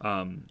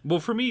 Well,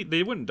 for me,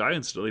 they wouldn't die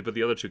instantly, but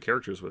the other 2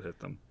 characters would hit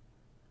them.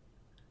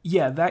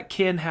 Yeah, that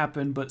can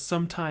happen, but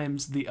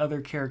sometimes the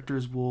other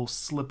characters will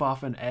slip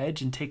off an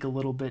edge and take a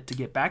little bit to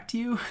get back to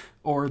you,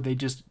 or they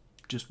just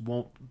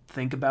won't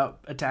think about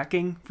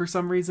attacking for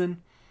some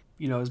reason.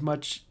 As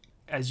much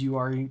as you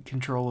are in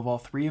control of all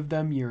 3 of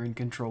them, you're in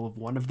control of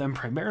one of them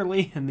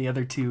primarily, and the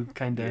other 2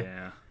 kind of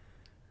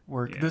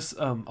work. Yeah. This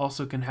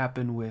also can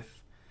happen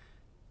with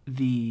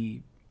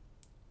the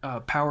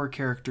power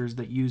characters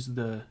that use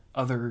the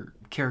other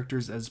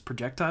characters as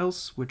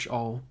projectiles, which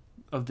all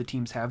of the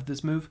teams have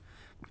this move.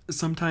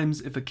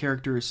 Sometimes if a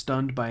character is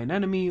stunned by an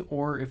enemy,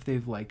 or if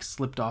they've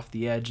slipped off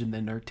the edge and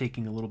then are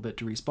taking a little bit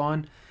to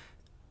respawn,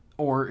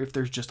 or if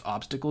there's just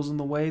obstacles in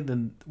the way,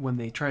 then when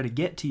they try to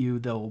get to you,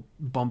 they'll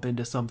bump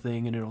into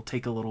something and it'll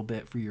take a little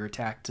bit for your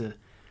attack to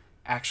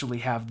actually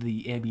have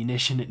the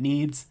ammunition it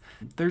needs.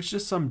 There's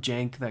just some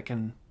jank that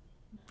can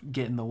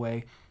get in the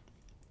way.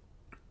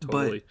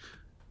 Totally.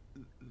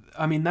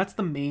 But that's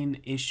the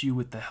main issue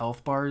with the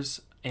health bars,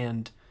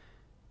 and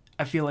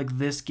I feel like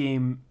this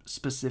game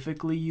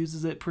specifically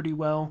uses it pretty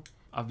well.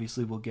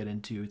 Obviously, we'll get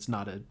into it's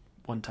not a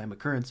one-time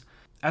occurrence.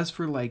 As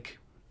for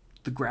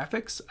the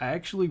graphics, I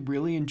actually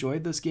really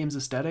enjoyed this game's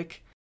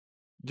aesthetic.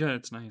 Yeah,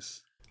 it's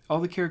nice. All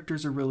the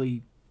characters are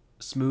really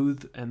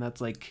smooth, and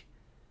that's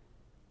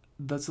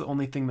the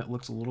only thing that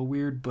looks a little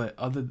weird, but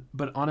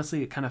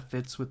honestly, it kind of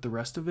fits with the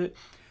rest of it.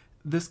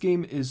 This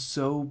game is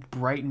so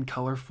bright and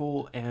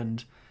colorful,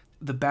 and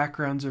the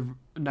backgrounds are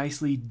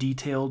nicely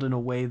detailed in a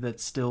way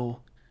that's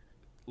still,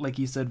 like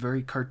you said,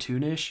 very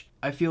cartoonish.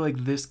 I feel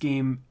like this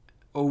game,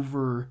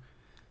 over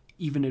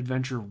even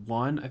Adventure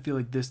 1, I feel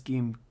like this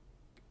game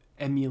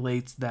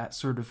emulates that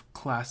sort of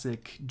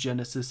classic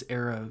Genesis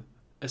era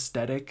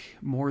aesthetic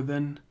more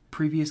than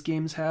previous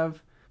games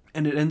have,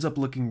 and it ends up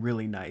looking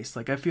really nice.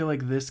 Like, I feel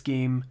like this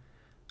game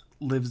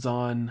lives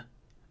on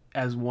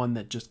as one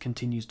that just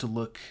continues to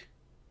look,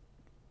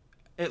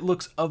 it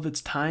looks of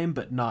its time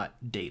but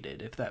not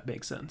dated, if that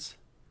makes sense.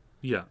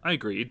 Yeah, I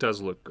agree. It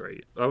does look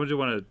great. I would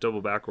want to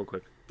double back real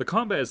quick. The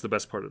combat is the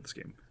best part of this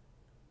game.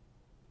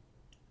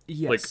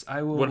 Yes, Like,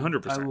 I will.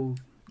 100%. I will.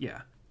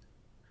 Yeah.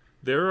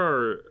 There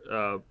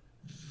are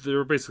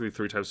basically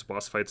 3 types of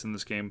boss fights in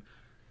this game.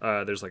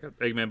 There's like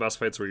Eggman boss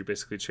fights where you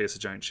basically chase a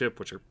giant ship,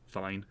 which are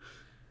fine.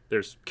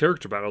 There's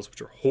character battles,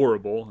 which are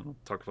horrible, and I'll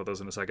talk about those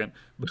in a second.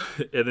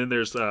 And then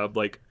there's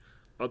like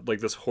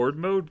this horde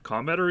mode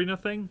combat arena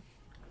thing.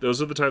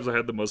 Those are the times I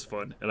had the most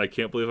fun, and I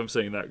can't believe I'm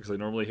saying that because I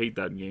normally hate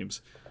that in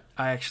games.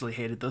 I actually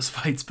hated those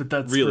fights, but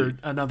that's Really? for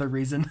another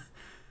reason.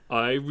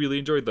 I really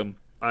enjoyed them.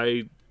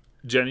 I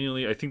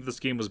think this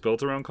game was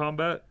built around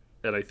combat,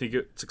 and I think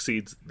it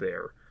succeeds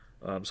there.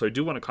 So I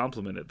do want to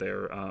compliment it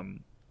there.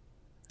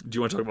 Do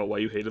you want to talk about why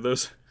you hated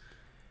those?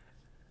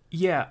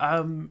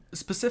 Yeah,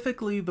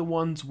 specifically the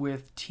ones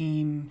with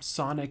Team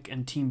Sonic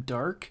and Team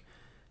Dark,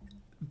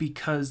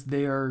 because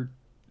they're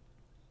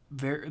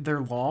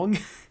long,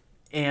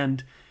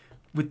 and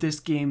with this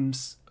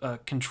game's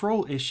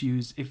control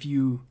issues, if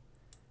you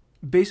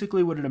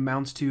basically what it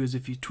amounts to is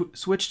if you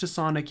switch to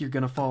Sonic, you're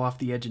gonna fall off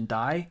the edge and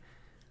die,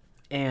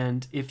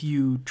 and if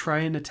you try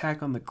and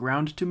attack on the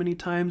ground too many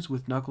times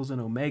with Knuckles and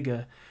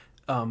Omega,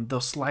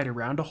 they'll slide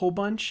around a whole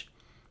bunch,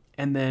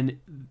 and then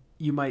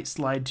you might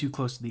slide too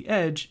close to the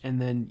edge,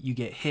 and then you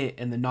get hit,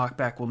 and the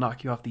knockback will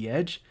knock you off the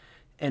edge,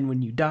 and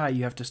when you die,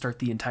 you have to start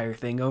the entire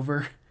thing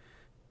over.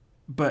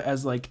 But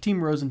as like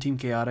Team Rose and Team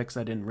Chaotix,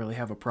 I didn't really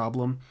have a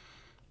problem.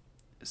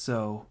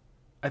 So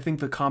I think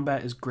the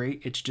combat is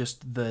great. It's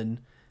just the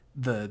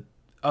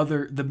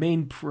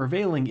main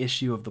prevailing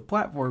issue of the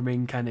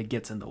platforming kind of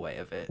gets in the way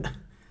of it.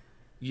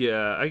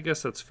 Yeah, I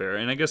guess that's fair.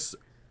 And I guess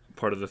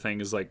part of the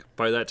thing is, like,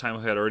 by that time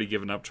I had already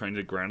given up trying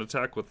to ground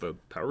attack with the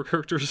power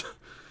characters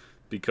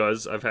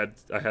because I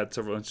had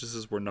several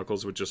instances where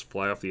Knuckles would just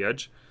fly off the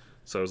edge.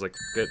 So I was like,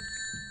 good,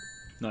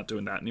 not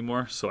doing that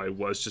anymore. So I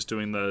was just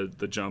doing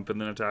the jump and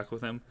then attack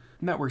with him.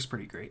 And that works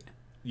pretty great.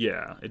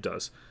 Yeah, it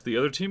does. The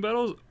other team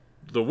battles,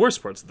 the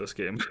worst parts of this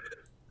game.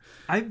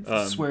 I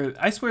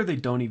swear they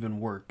don't even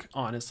work,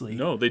 honestly.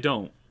 No, they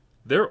don't.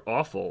 They're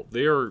awful.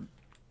 They are.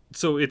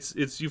 So it's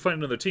you find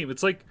another team.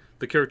 It's like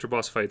the character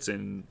boss fights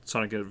in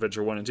Sonic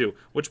Adventure 1 and 2,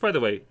 which, by the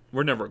way,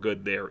 were never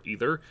good there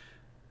either.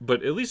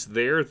 But at least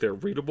they're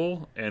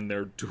readable and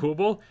they're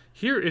doable.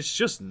 Here, it's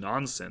just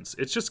nonsense.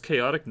 It's just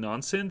chaotic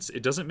nonsense.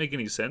 It doesn't make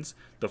any sense.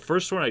 The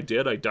first one I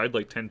did, I died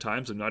like 10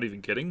 times. I'm not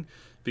even kidding.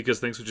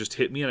 Because things would just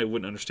hit me and I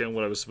wouldn't understand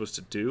what I was supposed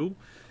to do.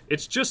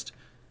 It's just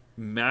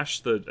mash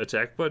the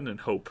attack button and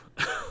hope.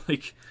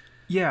 Like,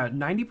 yeah,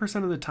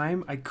 90% of the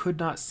time I could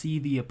not see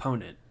the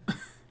opponent.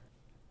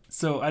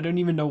 So I don't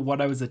even know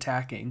what I was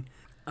attacking.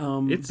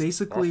 It's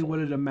basically awful. what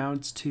it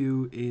amounts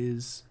to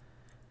is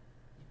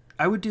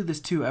I would do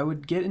this too. I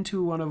would get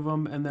into one of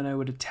them and then I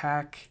would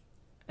attack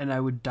and I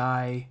would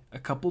die a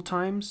couple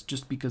times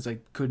just because I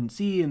couldn't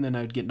see, and then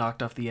I'd get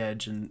knocked off the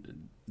edge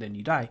and then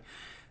you die.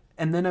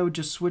 And then I would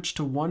just switch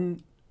to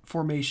one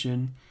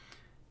formation,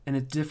 and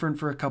it's different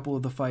for a couple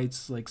of the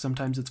fights. Like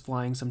sometimes it's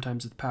flying,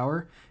 sometimes it's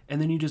power,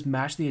 and then you just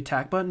mash the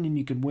attack button and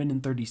you can win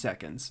in 30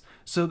 seconds.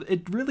 So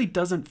it really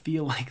doesn't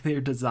feel like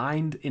they're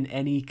designed in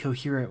any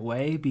coherent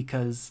way,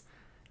 because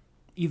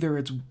either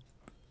it's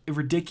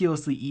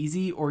ridiculously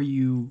easy or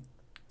you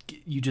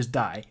just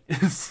die.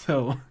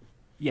 So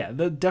yeah,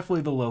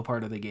 definitely the low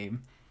part of the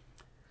game.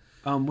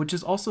 Which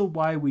is also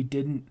why we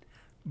didn't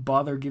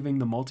bother giving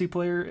the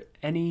multiplayer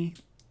any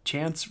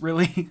chance,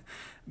 really,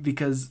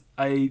 because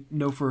I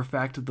know for a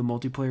fact that the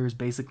multiplayer is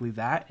basically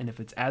that, and if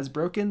it's as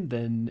broken,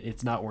 then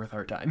it's not worth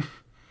our time.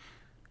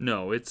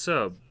 no, it's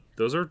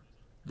those are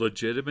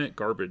legitimate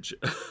garbage.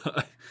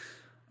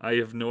 I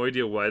have no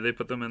idea why they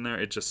put them in there.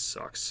 It just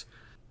sucks.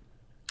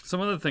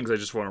 Some of the things I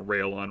just want to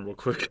rail on real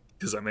quick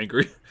because I'm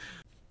angry.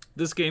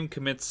 This game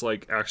commits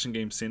like action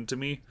game sin to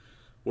me,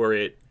 where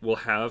it will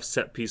have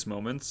set piece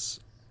moments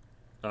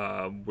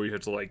where you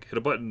have to like hit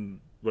a button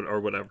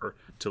or whatever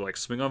to like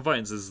swing on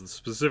vines. This is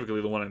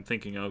specifically the one I'm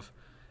thinking of,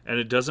 and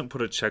it doesn't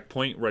put a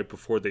checkpoint right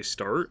before they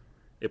start.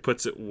 It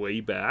puts it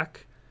way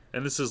back,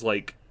 and this is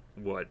like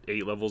what,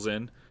 8 levels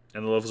in,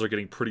 and the levels are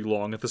getting pretty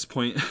long at this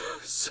point.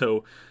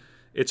 So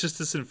it's just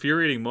this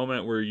infuriating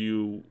moment where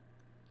you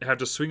have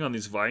to swing on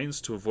these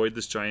vines to avoid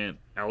this giant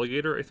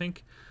alligator, I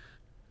think,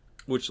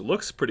 which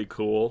looks pretty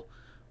cool,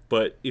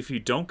 but if you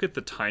don't get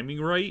the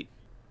timing right,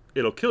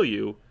 it'll kill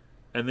you,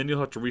 and then you'll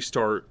have to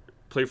restart,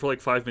 play for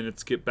like 5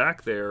 minutes, get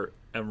back there,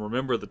 and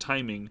remember the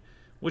timing,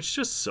 which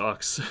just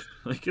sucks.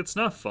 Like, it's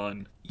not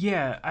fun.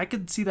 Yeah, I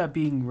could see that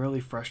being really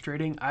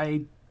frustrating.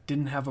 I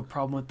didn't have a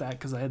problem with that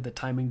because I had the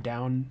timing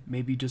down,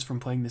 maybe just from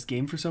playing this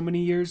game for so many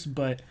years,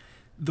 but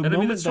the And I moment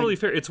mean, that's that, totally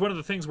fair. It's one of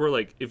the things where,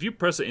 like, if you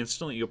press it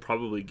instantly, you'll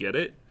probably get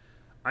it.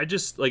 I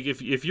just, like,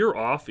 if you're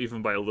off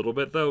even by a little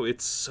bit, though,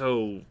 it's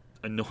so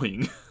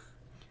annoying.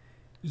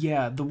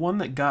 Yeah, the one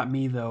that got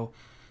me, though,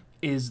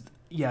 is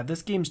Yeah,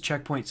 this game's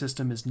checkpoint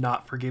system is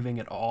not forgiving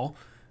at all.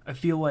 I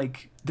feel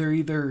like they're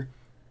either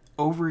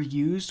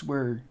overused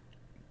where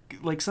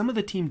like some of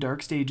the Team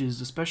Dark stages,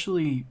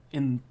 especially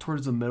in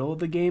towards the middle of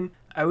the game,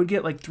 I would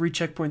get like 3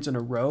 checkpoints in a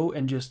row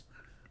and just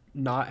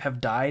not have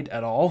died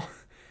at all.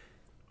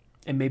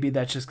 And maybe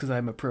that's just because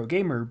I'm a pro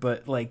gamer,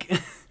 but like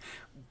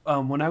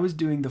when I was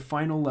doing the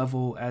final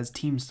level as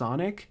Team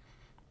Sonic,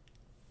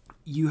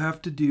 you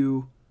have to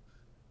do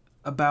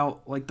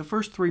about like the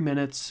first 3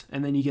 minutes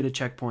and then you get a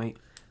checkpoint.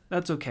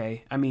 That's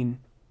okay. I mean,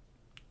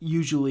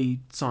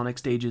 usually Sonic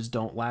stages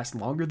don't last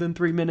longer than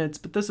 3 minutes,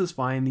 but this is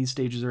fine. These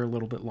stages are a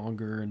little bit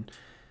longer and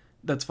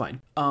that's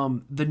fine.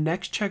 The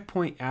next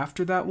checkpoint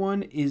after that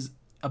one is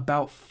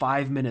about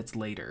 5 minutes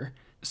later.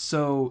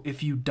 So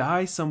if you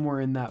die somewhere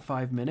in that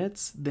 5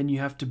 minutes, then you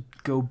have to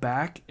go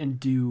back and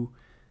do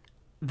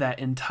that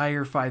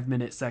entire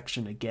 5-minute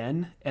section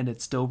again, and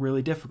it's still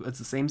really difficult. It's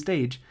the same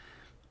stage.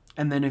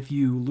 And then if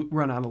you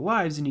run out of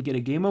lives and you get a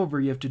game over,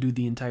 you have to do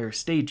the entire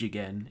stage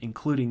again,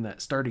 including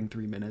that starting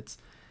 3 minutes.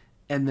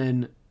 And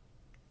then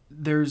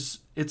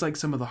it's like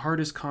some of the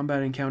hardest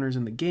combat encounters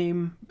in the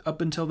game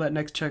up until that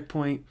next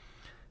checkpoint.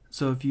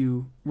 So if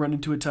you run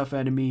into a tough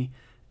enemy,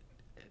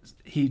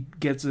 he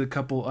gets a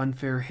couple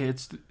unfair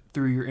hits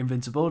through your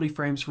invincibility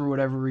frames for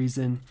whatever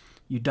reason,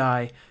 you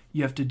die,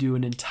 you have to do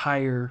an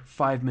entire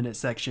 5-minute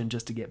section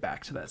just to get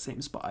back to that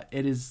same spot.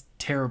 It is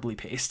terribly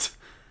paced.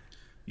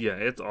 Yeah,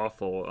 it's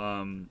awful.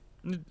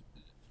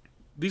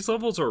 These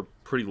levels are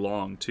pretty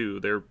long too.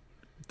 They're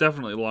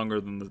definitely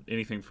longer than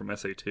anything from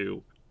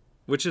SA2,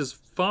 which is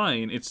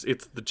fine. It's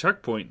the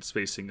checkpoint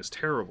spacing is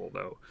terrible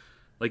though,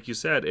 like you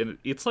said, and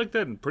it's like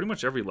that in pretty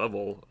much every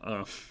level.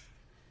 At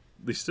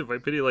least if I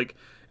pity, like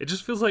it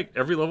just feels like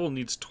every level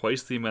needs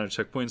twice the amount of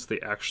checkpoints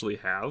they actually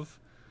have.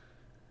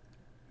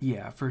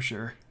 Yeah, for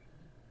sure.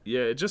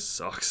 Yeah, it just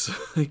sucks.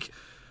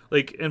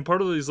 Like, and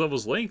part of these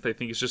levels' length, I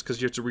think, is just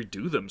because you have to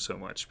redo them so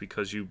much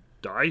because you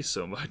die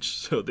so much.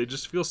 So they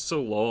just feel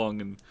so long,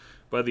 and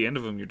by the end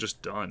of them, you're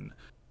just done.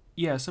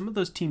 Yeah, some of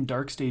those Team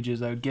Dark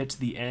stages, I would get to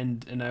the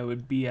end, and I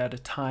would be at a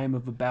time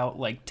of about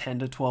like 10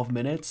 to 12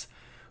 minutes,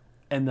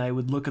 and I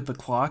would look at the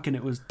clock, and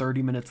it was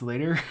 30 minutes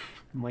later.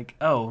 I'm like,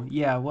 oh,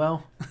 yeah,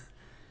 well.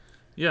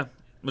 Yeah,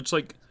 which,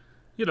 like,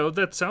 you know,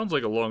 that sounds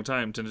like a long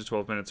time, 10 to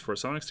 12 minutes for a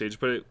Sonic stage,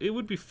 but it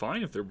would be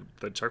fine if the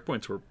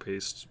checkpoints were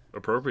paced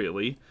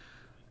appropriately.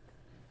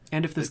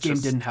 And if this game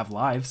didn't have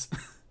lives.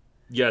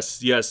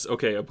 Yes.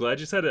 Okay, I'm glad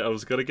you said it. I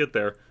was going to get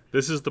there.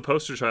 This is the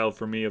poster child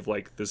for me of,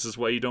 like, this is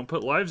why you don't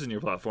put lives in your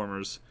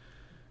platformers.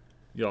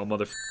 Y'all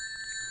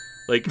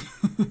Like,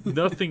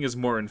 nothing is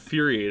more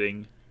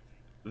infuriating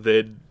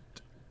than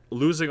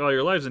losing all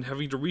your lives and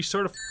having to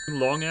restart a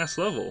long-ass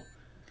level.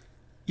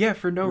 Yeah,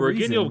 for no Where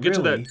reason, again, you'll get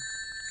really. to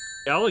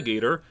that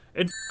alligator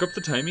and up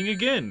the timing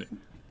again.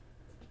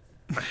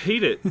 I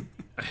hate it.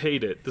 I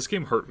hate it. This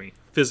game hurt me.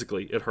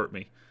 Physically, it hurt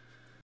me.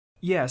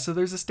 Yeah, so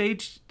there's a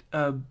stage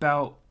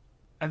about,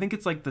 I think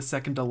it's like the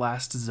second to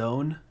last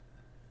zone,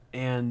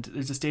 and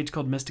there's a stage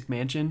called Mystic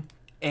Mansion,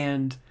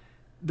 and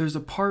there's a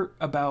part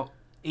about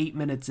 8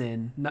 minutes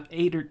in, not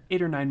 8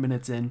 or 9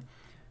 minutes in,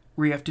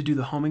 where you have to do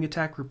the homing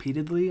attack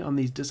repeatedly on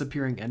these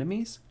disappearing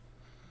enemies,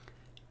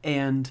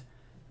 and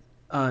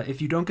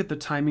if you don't get the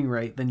timing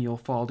right, then you'll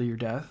fall to your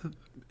death.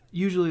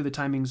 Usually the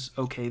timing's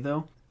okay,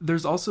 though.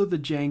 There's also the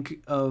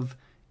jank of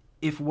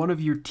if one of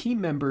your team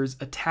members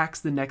attacks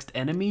the next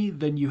enemy,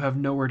 then you have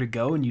nowhere to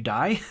go and you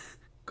die.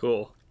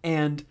 Cool.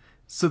 And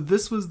so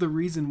this was the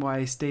reason why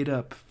I stayed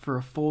up for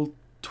a full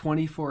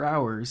 24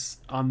 hours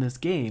on this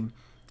game,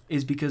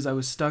 is because I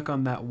was stuck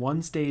on that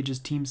one stage as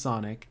Team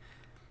Sonic.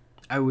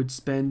 I would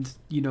spend,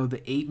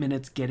 the 8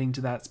 minutes getting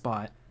to that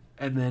spot,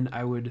 and then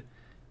I would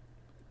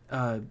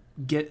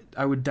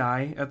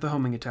die at the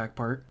homing attack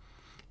part.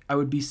 I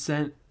would be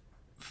sent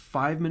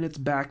 5 minutes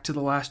back to the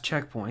last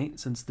checkpoint,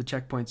 since the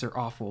checkpoints are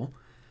awful.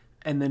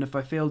 And then if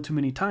I failed too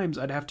many times,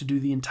 I'd have to do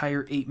the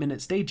entire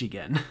 8-minute stage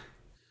again.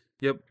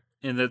 Yep.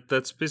 And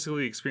that's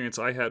basically the experience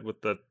I had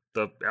with the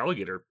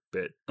alligator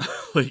bit.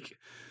 Like,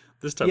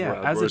 this time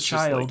around. Yeah, as where a it's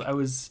just child, like, I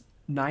was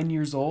 9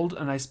 years old,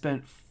 and I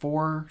spent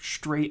 4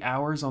 straight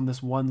hours on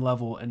this one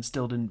level and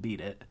still didn't beat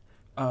it.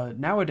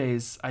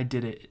 Nowadays, I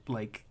did it,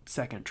 like,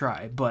 second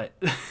try, but,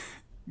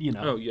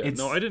 Oh, yeah.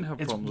 No, I didn't have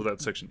problems with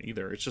that section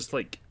either. It's just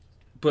like...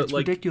 But it's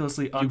like,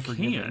 ridiculously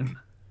unforgiving. You can.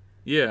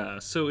 Yeah,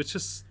 so it's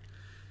just...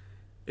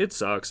 It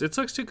sucks. It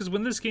sucks, too, because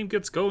when this game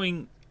gets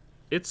going,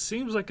 it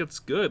seems like it's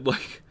good.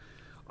 Like,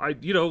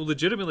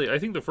 legitimately, I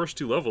think the first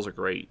 2 levels are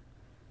great.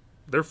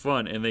 They're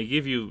fun, and they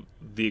give you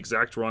the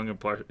exact wrong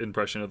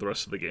impression of the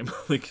rest of the game.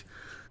 Like,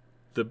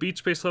 the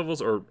beach-based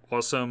levels are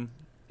awesome.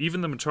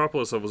 Even the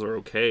Metropolis levels are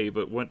okay,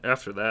 but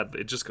after that,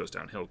 it just goes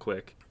downhill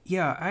quick.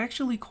 Yeah, I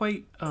actually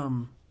quite...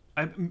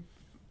 I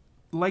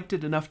liked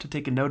it enough to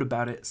take a note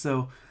about it.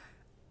 So,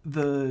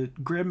 the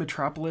Grand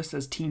Metropolis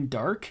as Team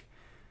Dark,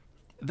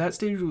 that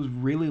stage was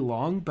really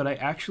long, but I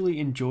actually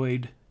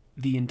enjoyed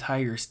the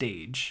entire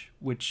stage,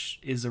 which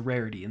is a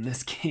rarity in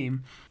this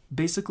game.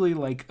 Basically,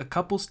 like, a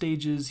couple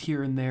stages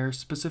here and there,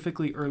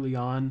 specifically early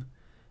on,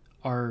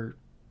 are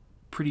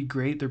pretty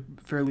great. They're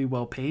fairly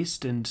well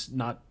paced and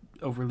not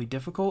overly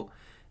difficult.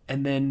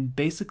 And then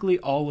basically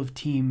all of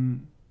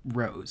Team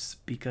Rose,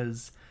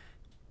 because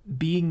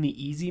being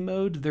the easy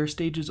mode, their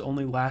stages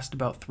only last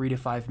about 3 to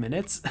 5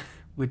 minutes,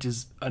 which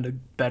is a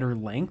better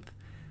length,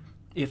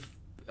 if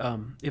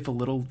a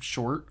little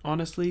short,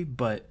 honestly.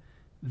 But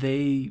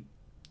they,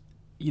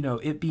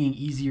 it being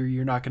easier,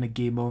 you're not going to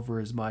game over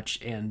as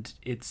much, and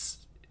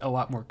it's a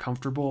lot more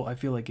comfortable. I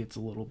feel like it's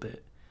a little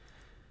bit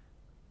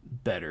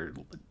better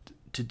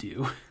to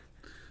do.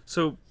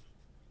 So,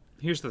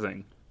 here's the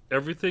thing.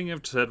 Everything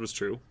I've said was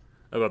true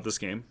about this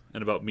game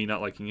and about me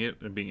not liking it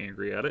and being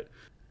angry at it.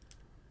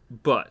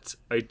 But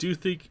I do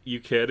think you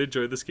can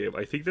enjoy this game.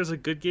 I think there's a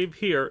good game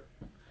here.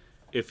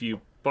 If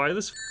you buy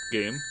this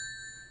game,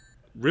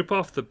 rip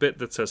off the bit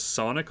that says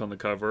Sonic on the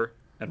cover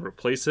and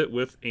replace it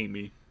with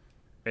Amy.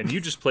 And you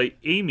just play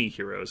Amy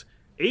Heroes.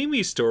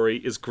 Amy's story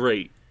is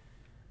great.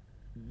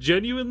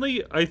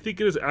 Genuinely, I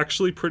think it is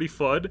actually pretty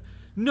fun.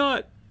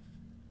 Not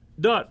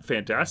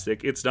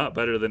fantastic. It's not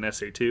better than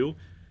SA2.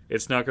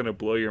 It's not going to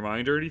blow your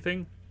mind or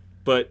anything.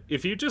 But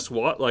if you just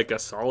want like a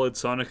solid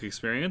Sonic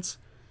experience,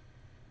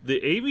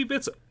 the Amy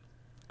bits,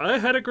 I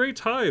had a great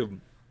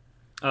time.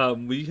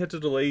 We had to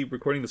delay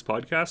recording this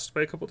podcast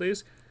by a couple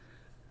days.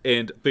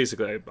 And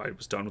basically, I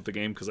was done with the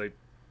game because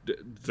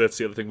that's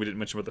the other thing we didn't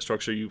mention about the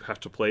structure. You have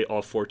to play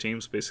all 4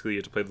 teams. Basically, you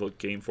have to play the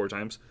game 4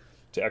 times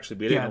to actually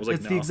beat it. Yeah, And I was like,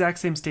 it's the exact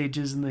same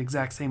stages in the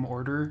exact same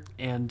order.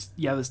 And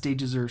yeah, the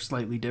stages are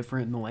slightly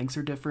different and the lengths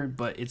are different,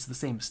 but it's the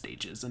same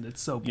stages, and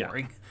it's so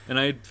boring. Yeah. And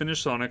I had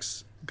finished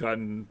Sonic's,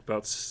 gotten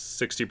about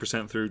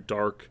 60% through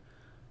Dark,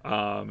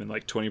 and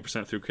like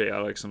 20% through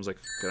Chaotix. I was like,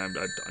 F it, I'm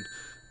done.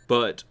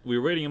 But we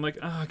were waiting. I'm like,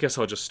 I guess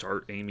I'll just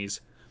start Amy's.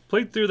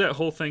 Played through that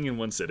whole thing in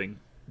one sitting.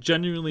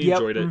 Genuinely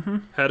enjoyed it.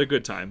 Had a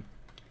good time.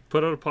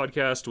 Put out a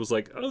podcast. Was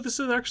like, oh, this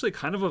is actually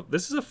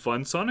this is a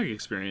fun Sonic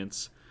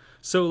experience.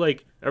 So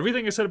like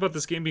everything I said about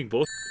this game being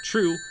both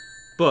true,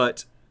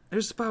 but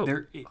there's about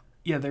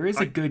there is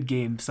a good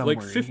game somewhere.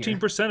 Like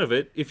 15% of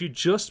it, if you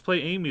just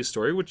play Amy's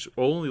story, which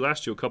will only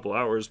last you a couple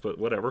hours, but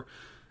whatever.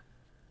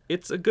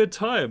 It's a good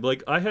time.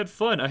 Like, I had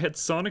fun. I had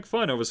Sonic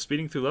fun. I was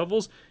speeding through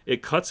levels.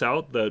 It cuts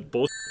out the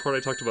bullshit part I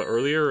talked about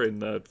earlier in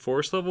the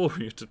forest level where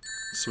you have to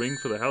swing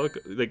for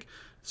the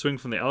swing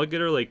from the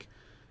alligator. Like,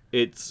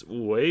 it's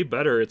way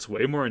better. It's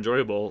way more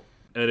enjoyable.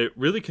 And it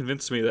really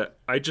convinced me that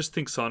I just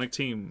think Sonic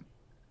Team,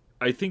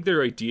 I think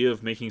their idea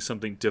of making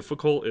something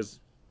difficult is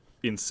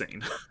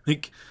insane.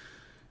 Like,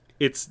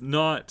 it's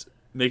not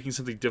making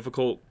something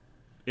difficult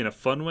in a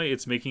fun way.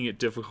 It's making it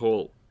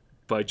difficult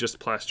by just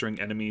plastering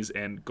enemies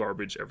and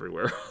garbage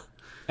everywhere.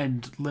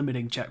 And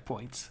limiting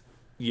checkpoints.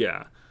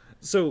 Yeah.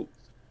 So,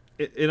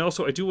 and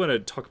also I do want to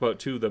talk about,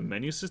 too, the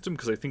menu system,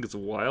 because I think it's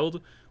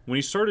wild. When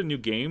you start a new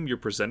game, you're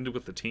presented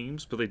with the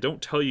teams, but they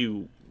don't tell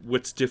you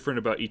what's different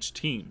about each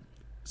team.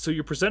 So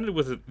you're presented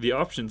with the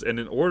options, and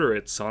in order,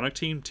 it's Sonic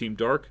Team, Team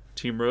Dark,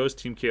 Team Rose,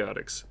 Team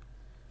Chaotix.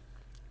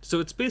 So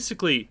it's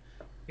basically,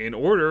 in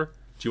order,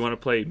 do you want to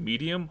play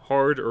medium,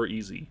 hard, or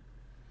easy?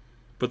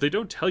 But they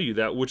don't tell you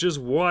that, which is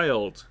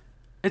wild.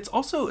 It's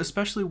also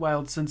especially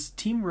wild since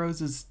Team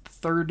Rose is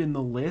third in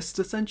the list,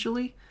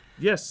 essentially.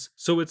 Yes,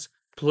 so it's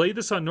play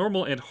this on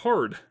normal and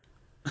hard.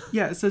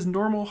 Yeah, it says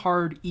normal,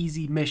 hard,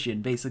 easy,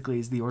 mission, basically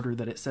is the order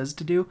that it says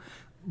to do.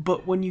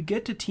 But when you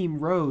get to Team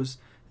Rose,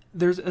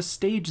 there's a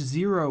stage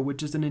 0,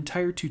 which is an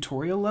entire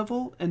tutorial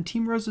level, and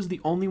Team Rose is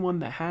the only one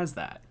that has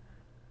that.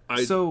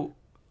 So,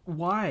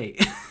 why?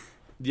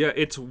 Yeah,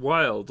 it's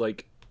wild.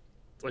 Like,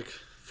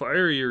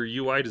 fire your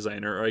UI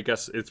designer, or I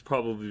guess it's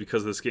probably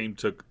because this game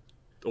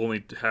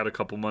only had a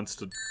couple months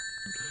to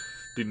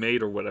be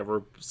made or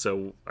whatever,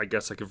 so I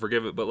guess I can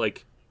forgive it, but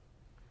like,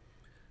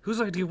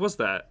 whose idea was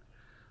that?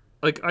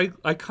 Like,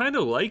 I kind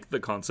of like the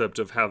concept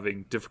of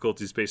having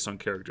difficulties based on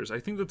characters.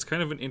 I think that's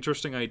kind of an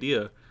interesting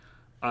idea.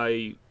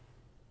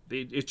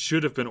 It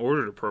should have been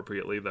ordered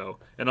appropriately, though,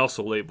 and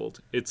also labeled.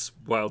 It's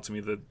wild to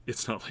me that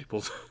it's not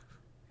labeled.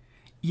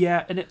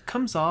 Yeah, and it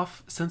comes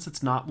off, since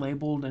it's not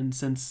labeled, and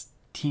since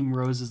Team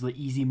Rose is the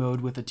easy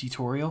mode with a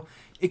tutorial,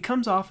 it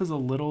comes off as a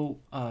little,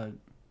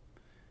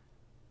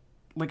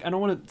 like, I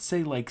don't want to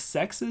say, like,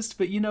 sexist,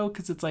 but,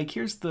 because it's like,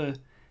 here's the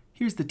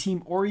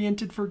team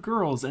oriented for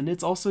girls, and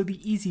it's also the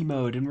easy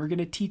mode, and we're going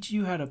to teach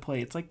you how to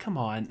play. It's like, come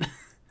on.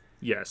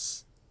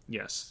 Yes,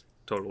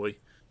 totally.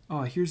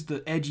 Oh, here's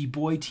the edgy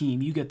boy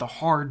team. You get the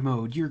hard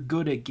mode. You're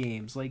good at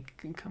games.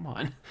 Like, come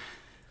on.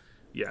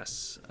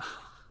 Yes.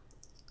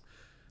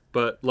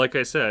 But, like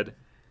I said,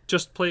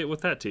 just play it with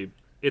that team.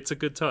 It's a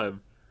good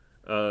time.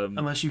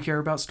 Unless you care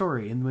about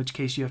story, in which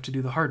case you have to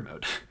do the hard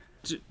mode.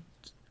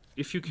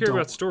 If you care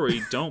about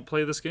story, don't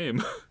play this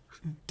game.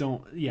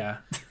 Yeah.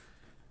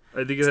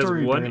 I think it has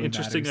one barely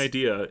interesting matters.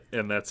 idea,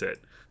 and that's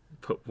it.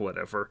 But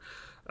whatever.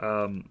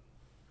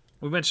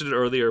 We mentioned it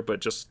earlier, but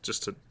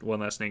just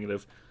one last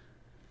negative.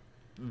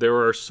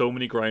 There are so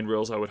many grind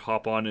rails I would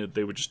hop on, and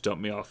they would just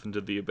dump me off into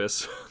the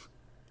abyss.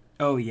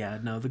 Oh, yeah.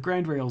 No, the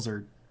grind rails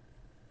are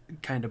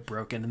kind of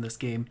broken in this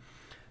game.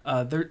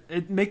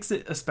 It makes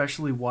it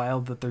especially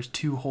wild that there's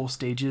two whole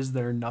stages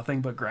that are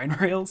nothing but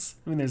grind rails.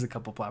 I mean, there's a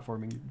couple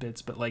platforming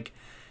bits, but like,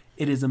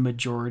 it is a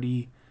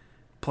majority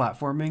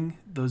platforming.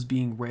 Those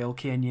being Rail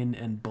Canyon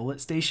and Bullet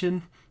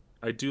Station.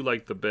 I do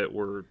like the bit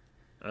where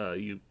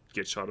you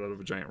get shot out of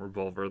a giant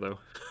revolver, though.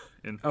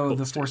 In Oh, Bullet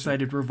the Station.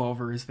 four-sided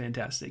revolver is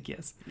fantastic.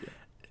 Yes,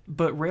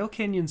 but Rail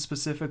Canyon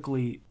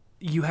specifically,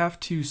 you have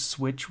to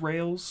switch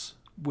rails,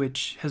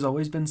 which has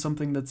always been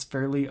something that's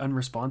fairly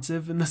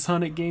unresponsive in the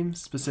Sonic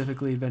games,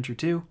 specifically Adventure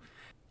 2.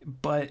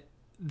 But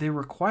they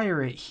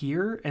require it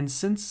here, and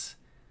since,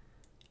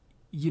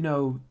 you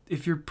know,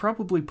 if you're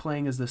probably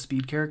playing as the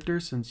speed character,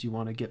 since you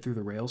want to get through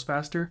the rails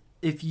faster,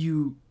 if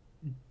you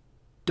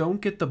don't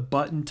get the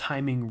button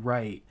timing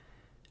right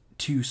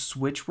to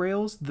switch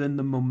rails, then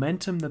the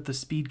momentum that the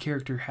speed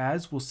character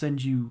has will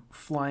send you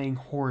flying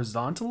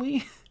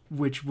horizontally,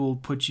 which will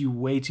put you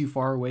way too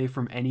far away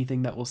from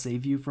anything that will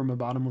save you from a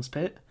bottomless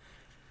pit.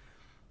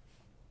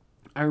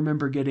 I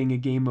remember getting a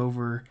game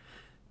over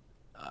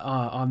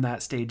on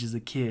that stage as a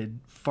kid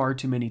far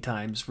too many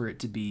times for it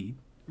to be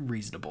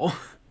reasonable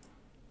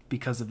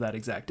because of that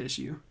exact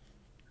issue.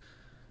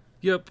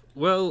 Yep.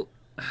 Well,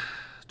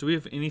 do we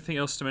have anything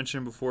else to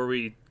mention before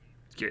we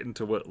get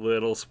into what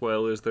little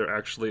spoilers there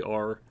actually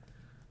are?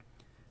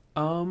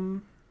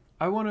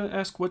 I want to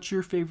ask, what's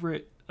your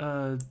favorite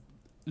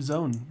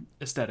zone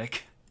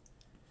aesthetic?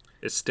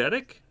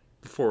 Aesthetic?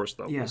 The forest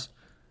levels.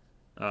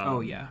 Oh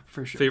yeah,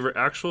 for sure. Favorite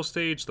actual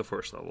stage? The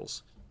forest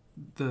levels.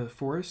 The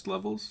forest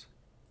levels?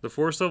 The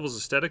forest levels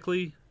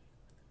aesthetically,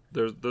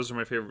 those are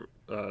my favorite,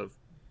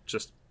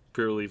 just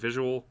purely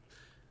visual.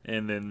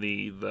 And then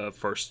the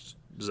first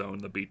zone,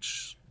 the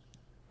beach,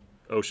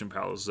 Ocean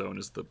Palace zone,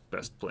 is the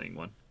best playing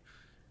one.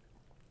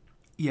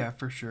 Yeah,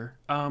 for sure.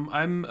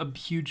 I'm a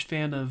huge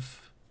fan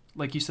of,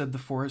 like you said, the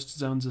forest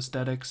zone's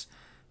aesthetics.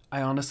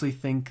 I honestly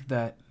think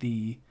that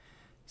the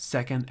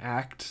second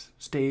act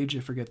stage, I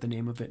forget the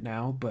name of it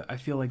now, but I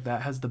feel like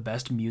that has the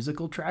best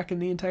musical track in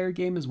the entire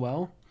game as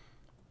well.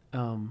 Right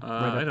up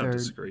I don't there,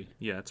 disagree.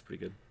 Yeah, it's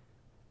pretty good.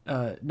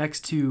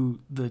 next to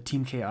the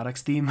Team Chaotix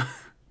theme.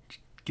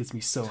 Gets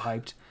me so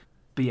hyped.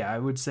 But yeah, I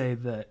would say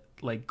that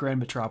like Grand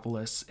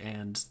Metropolis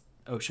and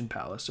Ocean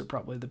Palace are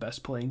probably the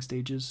best playing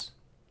stages.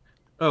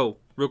 Oh,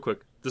 real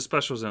quick, the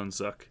special zones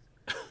suck.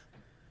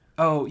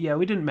 Oh, yeah,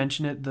 we didn't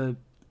mention it. The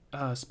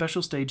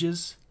special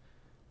stages.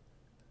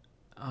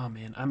 Oh,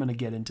 man, I'm going to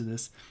get into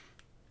this.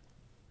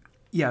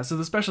 Yeah, so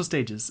the special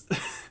stages,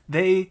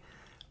 they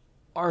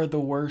are the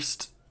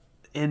worst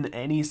in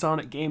any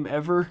Sonic game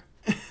ever.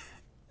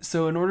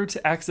 So in order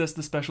to access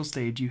the special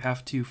stage, you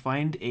have to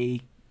find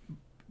a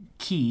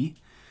key,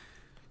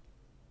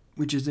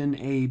 which is in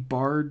a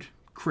barred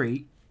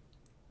crate,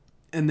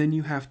 and then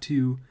you have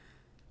to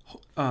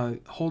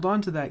hold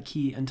on to that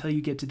key until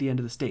you get to the end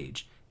of the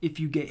stage. If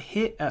you get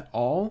hit at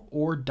all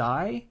or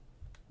die,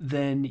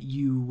 then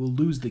you will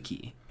lose the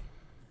key.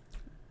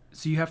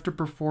 So you have to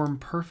perform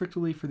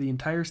perfectly for the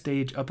entire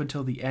stage up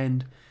until the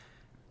end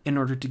in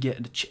order to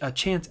get a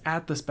chance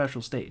at the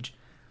special stage.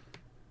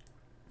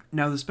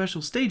 Now, the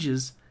special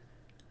stages,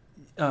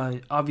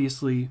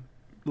 obviously,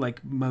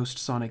 like most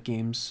Sonic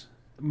games,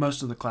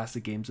 most of the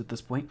classic games at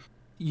this point,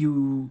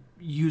 you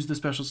use the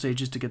special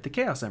stages to get the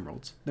Chaos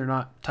Emeralds. They're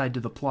not tied to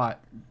the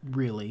plot,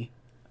 really,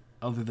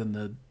 other than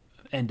the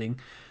ending.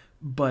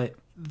 But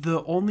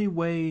the only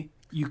way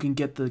you can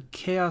get the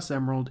Chaos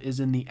Emerald is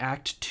in the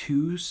Act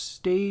 2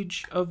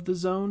 stage of the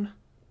zone.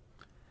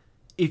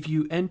 If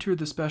you enter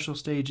the special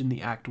stage in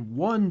the Act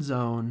 1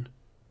 zone,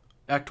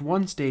 Act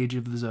 1 stage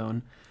of the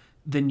zone,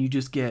 then you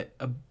just get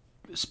a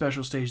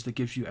special stage that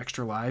gives you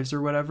extra lives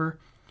or whatever,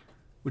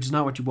 which is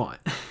not what you want.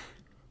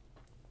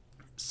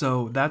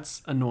 So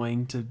that's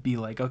annoying to be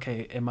like,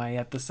 okay, am I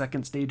at the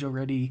second stage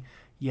already?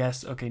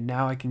 Yes, okay,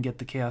 now I can get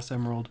the Chaos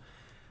Emerald.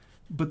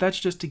 But that's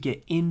just to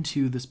get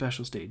into the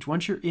special stage.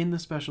 Once you're in the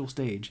special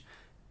stage,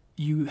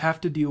 you have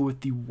to deal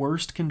with the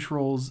worst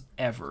controls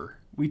ever.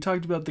 We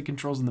talked about the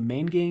controls in the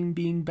main game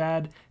being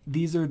bad.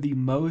 These are the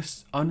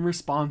most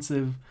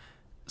unresponsive,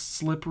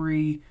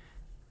 slippery,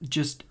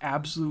 just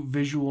absolute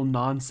visual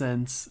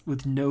nonsense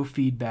with no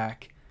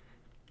feedback.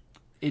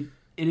 It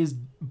is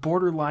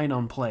borderline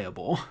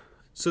unplayable.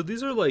 So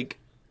these are like,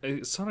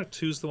 Sonic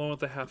 2's the one with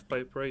the half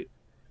pipe, right?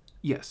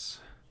 Yes.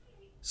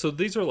 So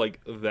these are like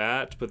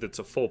that, but it's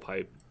a full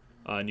pipe,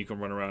 and you can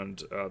run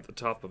around the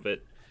top of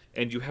it,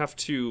 and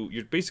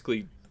you're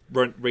basically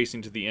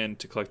racing to the end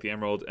to collect the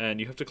emerald, and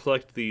you have to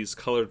collect these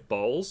colored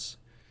balls,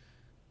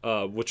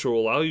 which will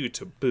allow you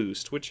to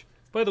boost, which,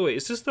 by the way,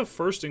 is this the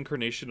first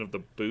incarnation of the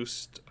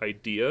boost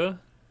idea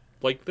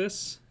like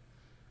this?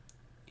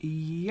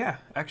 Yeah,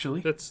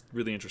 actually. That's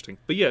really interesting.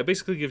 But yeah, it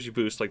basically gives you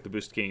boost like the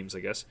boost games, I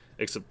guess,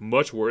 except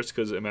much worse,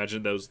 because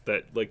imagine those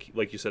that,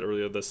 like you said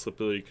earlier, the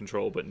slipability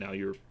control, but now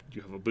you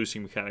have a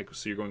boosting mechanic,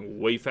 so you're going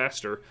way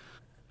faster.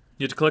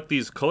 You have to collect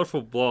these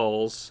colorful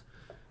balls,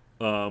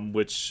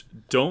 which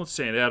don't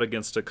stand out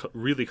against a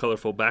really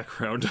colorful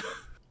background.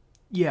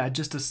 Yeah,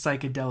 just a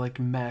psychedelic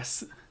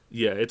mess.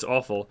 Yeah, it's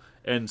awful.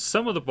 And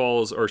some of the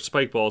balls are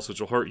spike balls, which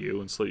will hurt you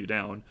and slow you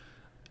down.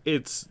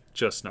 It's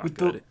just not With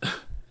good.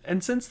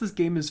 And since this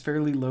game is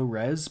fairly low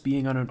res,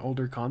 being on an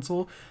older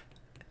console,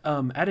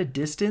 at a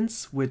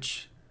distance,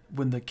 which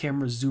when the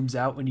camera zooms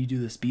out when you do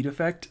the speed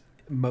effect,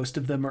 most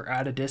of them are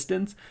at a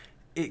distance,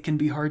 it can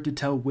be hard to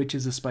tell which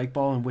is a spike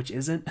ball and which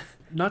isn't.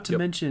 Not to Yep.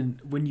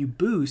 mention, when you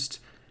boost,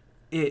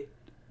 it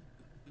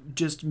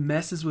just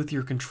messes with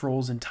your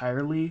controls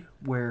entirely,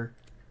 where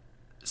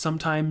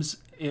sometimes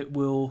it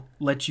will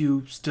let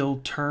you still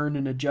turn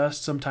and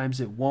adjust, sometimes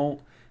it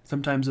won't.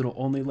 Sometimes it'll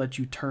only let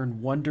you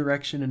turn one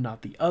direction and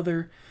not the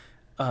other.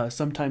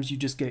 Sometimes you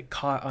just get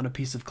caught on a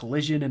piece of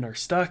collision and are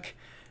stuck.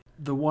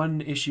 The one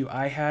issue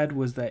I had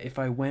was that if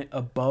I went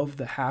above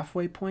the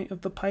halfway point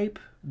of the pipe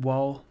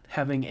while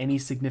having any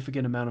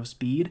significant amount of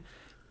speed,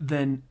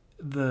 then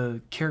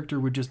the character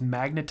would just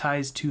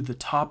magnetize to the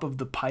top of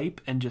the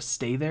pipe and just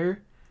stay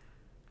there.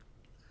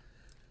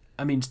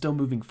 I mean, still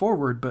moving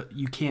forward, but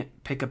you can't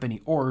pick up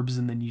any orbs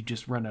and then you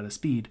just run out of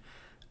speed.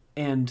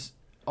 And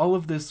all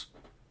of this,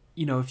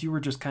 if you were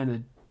just kind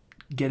of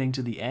getting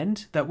to the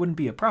end, that wouldn't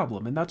be a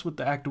problem. And that's what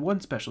the Act 1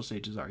 special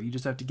stages are. You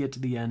just have to get to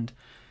the end.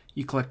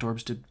 You collect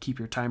orbs to keep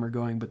your timer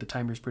going, but the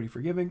timer's pretty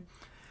forgiving.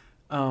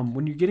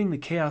 When you're getting the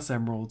Chaos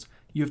Emeralds,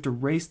 you have to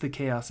race the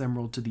Chaos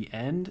Emerald to the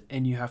end,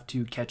 and you have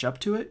to catch up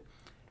to it.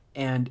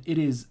 And it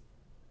is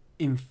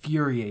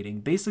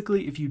infuriating.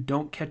 Basically, if you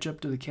don't catch up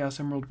to the Chaos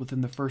Emerald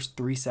within the first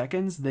 3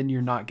 seconds, then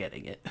you're not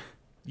getting it.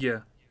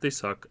 Yeah, they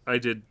suck. I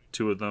did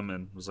 2 of them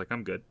and was like,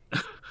 I'm good.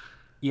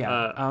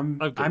 Yeah, I'm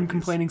good I'm with these.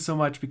 complaining so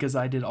much because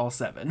I did all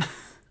 7.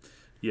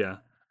 Yeah.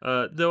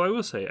 Though I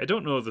will say, I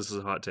don't know if this is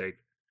a hot take.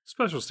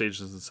 Special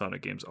stages in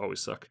Sonic games always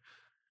suck.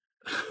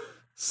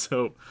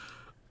 So,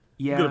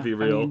 Yeah, I'm gonna be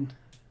real. I mean,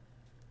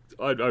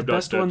 I'm not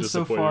best that ones so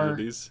disappointed far- in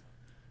these.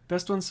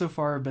 best ones so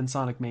far have been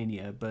Sonic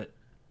Mania, but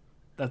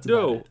that's about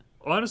No, it.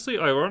 honestly,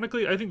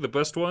 ironically, I think the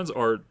best ones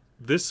are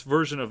this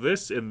version of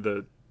this and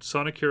the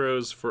Sonic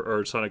Heroes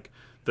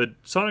the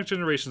Sonic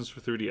Generations for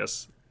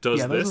 3DS does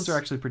Yeah, those this. ones are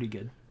actually pretty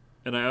good.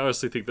 And I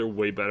honestly think they're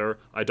way better.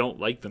 I don't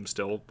like them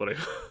still, but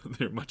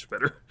they're much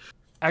better.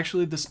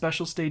 Actually, the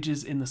special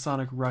stages in the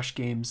Sonic Rush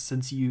games,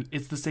 since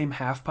it's the same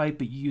half pipe,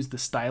 but you use the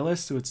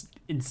stylus, so it's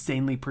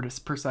insanely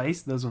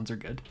precise. Those ones are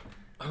good.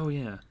 Oh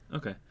yeah.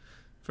 Okay.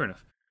 Fair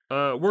enough.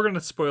 We're gonna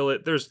spoil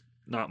it. There's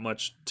not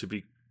much, to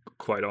be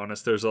quite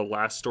honest. There's a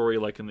last story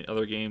like in the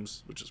other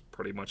games, which is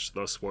pretty much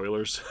the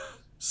spoilers.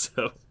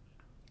 So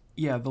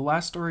Yeah, the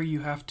last story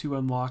you have to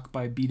unlock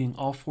by beating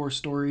all 4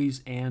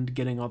 stories and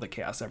getting all the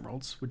Chaos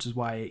Emeralds, which is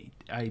why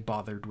I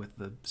bothered with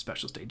the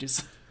special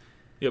stages.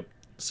 yep.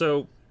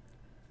 So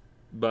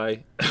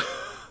bye.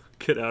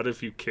 Get out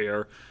if you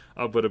care.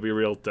 I'm gonna be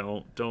real.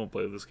 Don't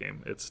play this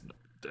game. It's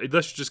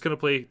unless you're just gonna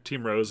play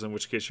Team Rose, in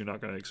which case you're not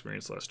gonna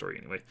experience the last story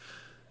anyway.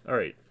 All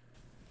right.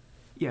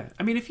 Yeah,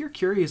 I mean, if you're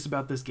curious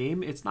about this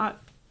game, it's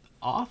not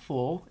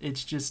awful.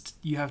 It's just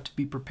you have to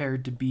be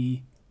prepared to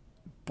be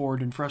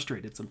bored and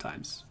frustrated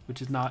sometimes, which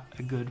is not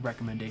a good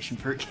recommendation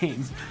for a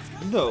game.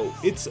 No,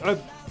 it's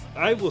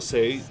I will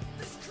say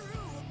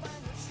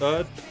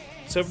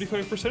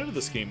 75% of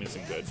this game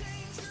isn't good.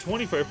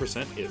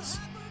 25% is.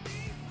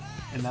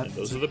 And And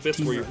those are the bits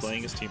Team where you're Rose.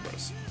 playing as Team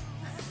Rose.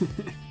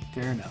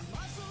 Fair enough.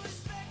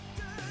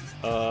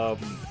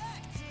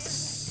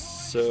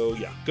 So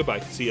yeah, goodbye.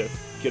 See ya.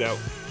 Get out.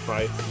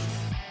 Bye.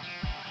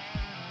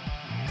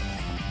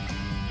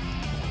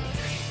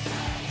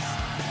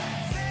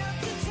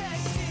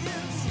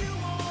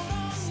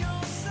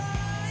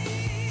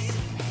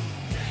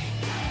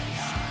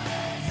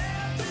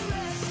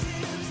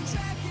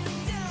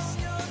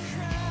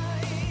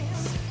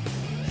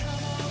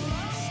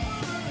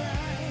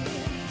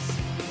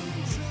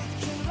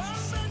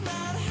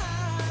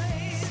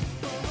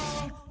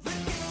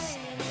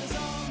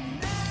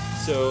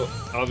 So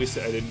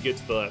obviously I didn't get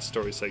to the last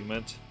story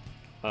segment.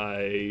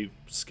 I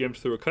skimmed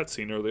through a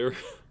cutscene earlier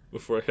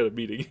before I had a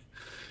meeting.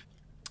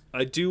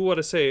 I do want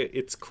to say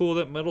it's cool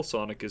that Metal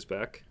Sonic is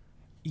back.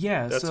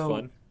 Yeah, That's so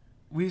fun.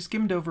 we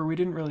skimmed over. We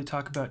didn't really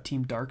talk about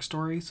Team Dark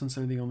Story since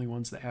they're the only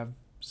ones that have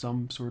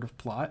some sort of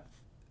plot.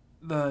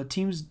 The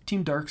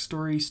Team Dark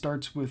Story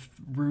starts with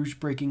Rouge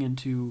breaking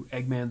into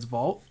Eggman's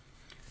vault,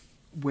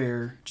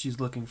 where she's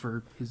looking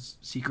for his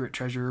secret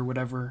treasure or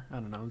whatever. I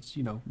don't know. It's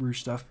Rouge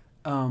stuff.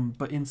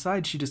 But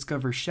inside she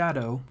discovers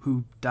Shadow,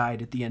 who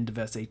died at the end of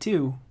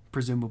SA2,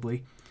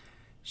 presumably.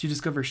 She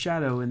discovers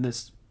Shadow in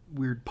this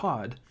weird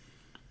pod.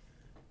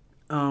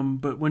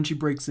 But when she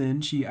breaks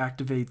in, she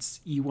activates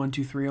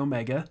E123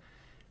 Omega,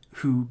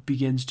 who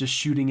begins just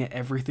shooting at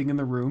everything in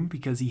the room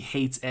because he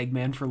hates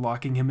Eggman for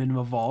locking him in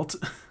a vault.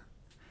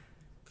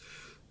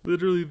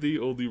 Literally the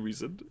only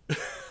reason.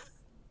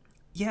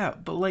 Yeah,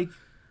 but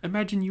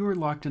imagine you were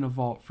locked in a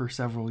vault for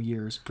several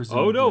years,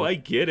 presumably. Oh no, I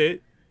get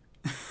it.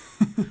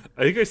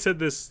 I think I said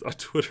this on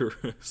Twitter.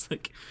 It's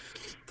like,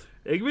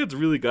 Eggman's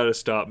really got to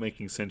stop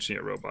making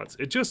sentient robots.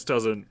 It just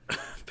doesn't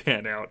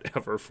pan out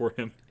ever for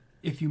him.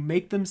 If you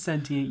make them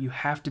sentient, you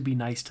have to be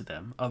nice to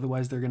them.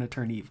 Otherwise, they're going to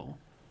turn evil.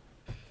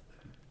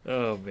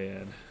 Oh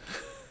man.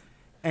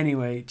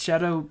 Anyway,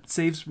 Shadow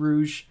saves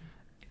Rouge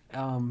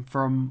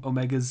from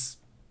Omega's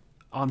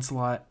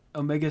onslaught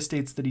Omega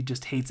states that he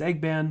just hates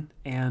Eggman,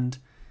 and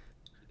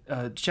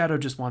Shadow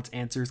just wants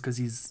answers because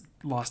he's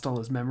lost all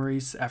his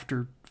memories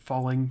after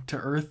falling to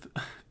Earth.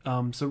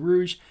 So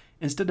Rouge,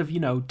 instead of,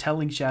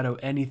 telling Shadow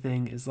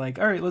anything, is like,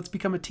 all right, let's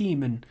become a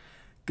team and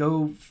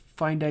go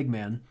find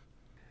Eggman.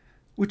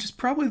 Which is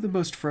probably the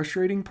most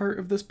frustrating part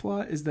of this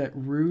plot, is that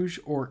Rouge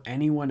or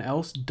anyone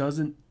else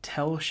doesn't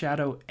tell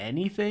Shadow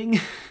anything.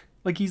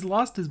 Like, he's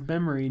lost his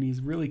memory and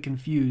he's really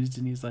confused,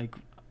 and he's like,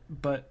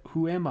 but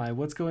who am I?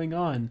 What's going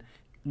on?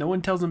 No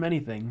one tells him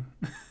anything.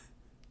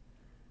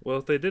 Well,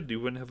 if they did, you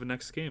wouldn't have a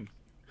next game.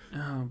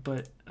 Oh,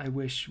 but I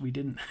wish we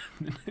didn't.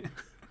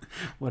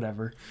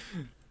 Whatever.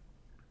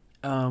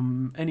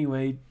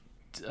 Anyway,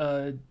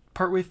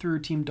 partway through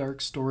Team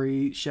Dark's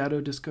story, Shadow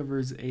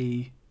discovers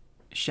a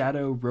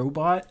shadow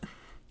robot,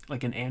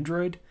 like an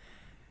android.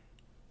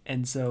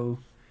 And so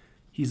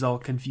he's all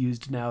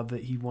confused now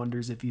that he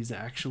wonders if he's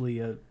actually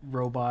a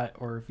robot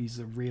or if he's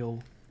the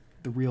real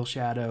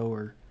Shadow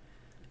or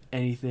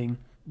anything.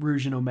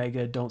 Rouge and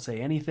Omega don't say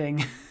anything,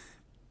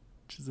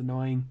 which is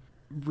annoying.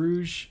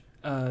 Rouge,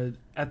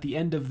 at the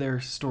end of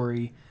their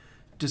story,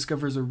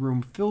 discovers a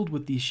room filled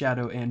with these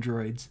shadow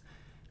androids,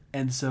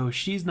 and so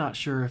she's not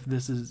sure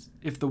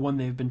if the one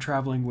they've been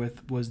traveling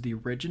with was the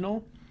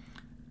original.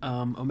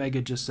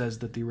 Omega just says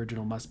that the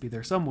original must be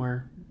there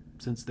somewhere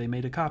since they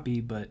made a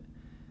copy, but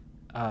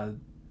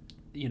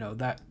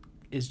that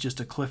is just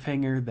a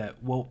cliffhanger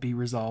that won't be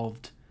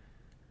resolved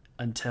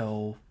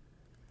until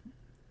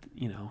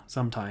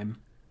sometime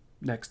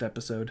next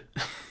episode.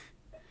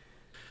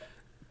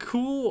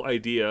 Cool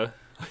idea.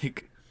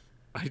 Like,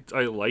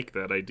 I like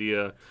that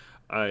idea.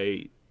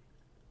 The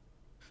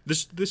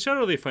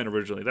shadow they find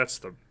originally, that's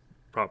the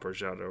proper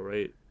shadow,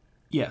 right?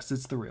 Yes,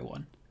 it's the real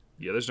one.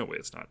 Yeah, there's no way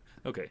it's not.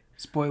 Okay.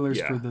 Spoilers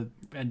Yeah. for the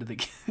end of the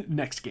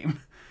next game.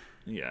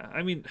 Yeah,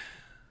 I mean,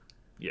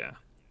 yeah.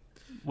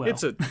 Well,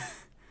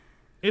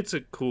 It's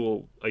a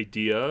cool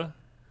idea.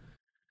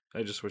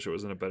 I just wish it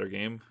was in a better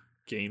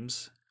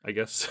games, I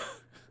guess.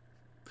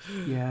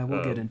 yeah,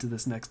 we'll get into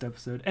this next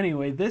episode.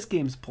 Anyway, this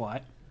game's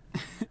plot.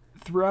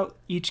 Throughout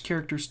each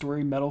character's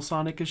story, Metal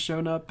Sonic has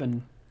shown up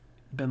and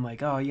been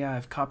like, oh yeah,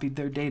 I've copied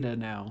their data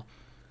now.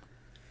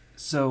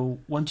 So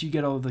once you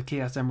get all of the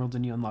Chaos Emeralds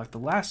and you unlock the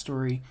last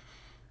story,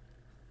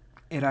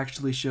 it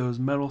actually shows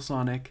Metal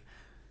Sonic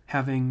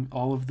having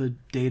all of the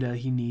data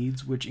he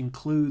needs, which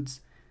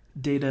includes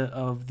data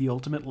of the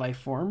ultimate life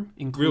form, Real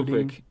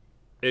including... quick,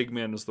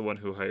 Eggman is the one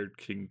who hired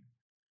Team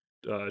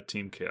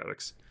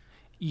Chaotix.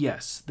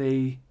 Yes,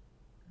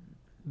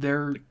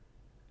 their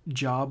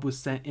job was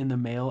sent in the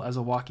mail as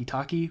a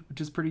walkie-talkie,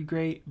 which is pretty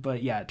great.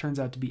 But yeah, it turns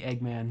out to be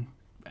Eggman,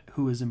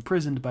 who is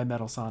imprisoned by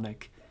Metal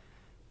Sonic.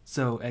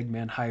 So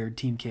Eggman hired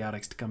Team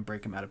Chaotix to come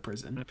break him out of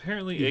prison. And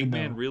apparently Even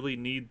Eggman though- really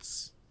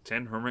needs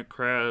 10 hermit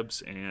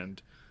crabs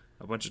and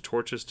a bunch of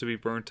torches to be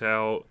burnt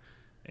out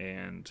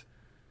and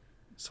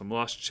some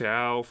lost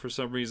chow for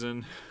some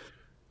reason.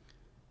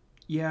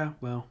 Yeah,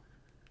 well,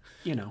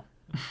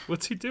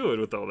 What's he doing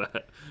with all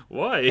that?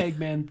 Why?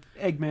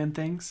 Eggman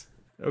things.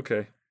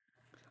 Okay.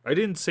 I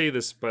didn't say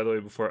this, by the way,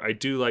 before. I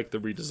do like the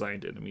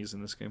redesigned enemies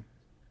in this game.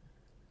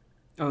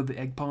 Oh, the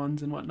egg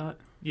pawns and whatnot.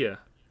 Yeah,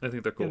 I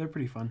think they're cool. Yeah, they're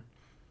pretty fun.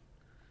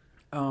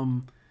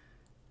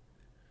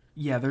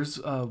 Yeah, there's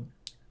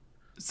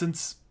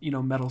since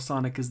Metal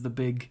Sonic is the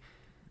big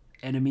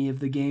enemy of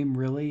the game,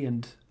 really,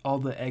 and all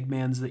the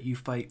Eggmans that you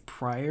fight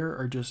prior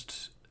are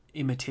just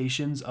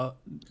imitations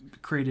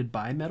created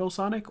by Metal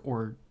Sonic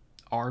or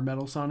are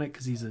Metal Sonic,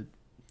 because he's a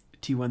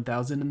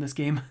T-1000 in this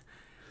game.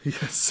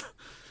 Yes.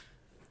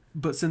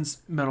 But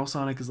since Metal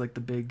Sonic is like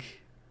the big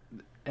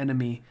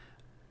enemy,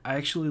 I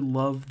actually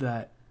love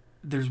that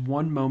there's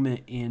one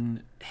moment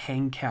in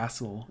Hang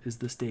Castle is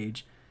the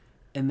stage,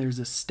 and there's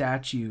a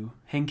statue.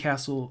 Hang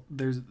Castle,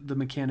 the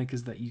mechanic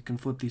is that you can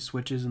flip these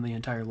switches and the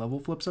entire level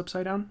flips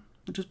upside down,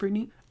 which is pretty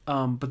neat.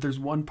 But there's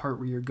one part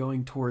where you're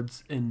going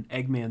towards an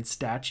Eggman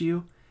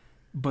statue,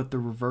 but the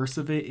reverse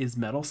of it is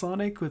Metal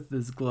Sonic with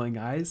his glowing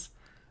eyes.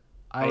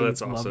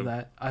 That's love awesome.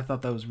 that. I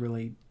thought that was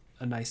really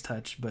a nice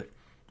touch. But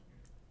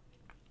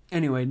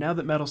anyway, now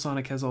that Metal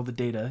Sonic has all the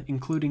data,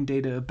 including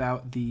data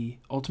about the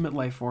ultimate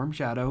life form,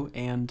 Shadow,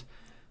 and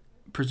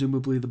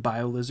presumably the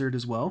Bio Lizard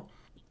as well,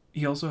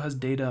 he also has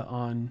data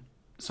on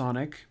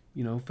Sonic,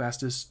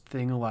 fastest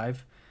thing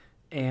alive,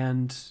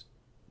 and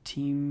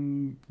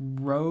Team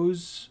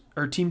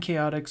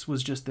Chaotix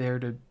was just there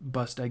to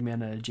bust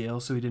Eggman out of jail,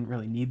 so he didn't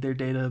really need their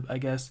data, I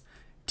guess.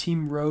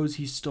 Team Rose,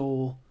 he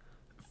stole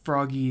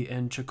Froggy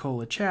and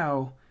Chocola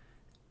Chow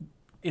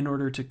in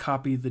order to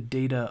copy the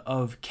data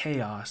of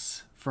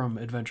Chaos from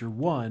Adventure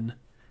 1,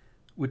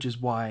 which is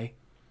why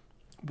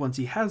once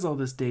he has all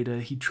this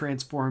data, he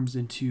transforms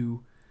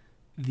into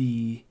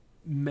the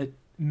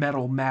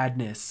Metal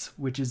Madness,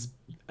 which is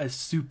a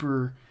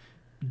super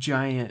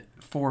giant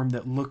form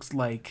that looks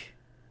like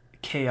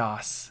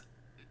Chaos.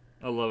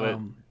 I love it.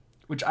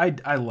 Which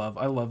I love.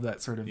 I love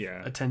that sort of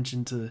Yeah.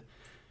 attention to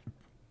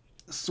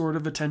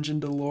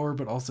lore,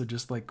 but also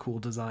just like cool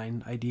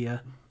design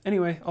idea.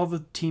 Anyway, all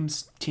the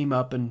teams team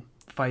up and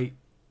fight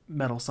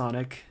Metal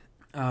Sonic.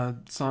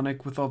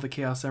 Sonic, with all the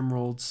Chaos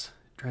Emeralds,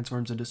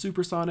 transforms into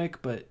Super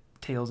Sonic, but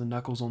Tails and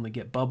Knuckles only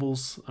get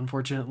bubbles,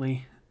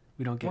 unfortunately.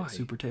 We don't get Why?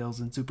 Super Tails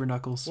and Super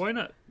Knuckles. Why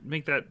not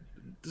make that?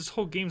 This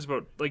whole game's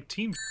about like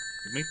team.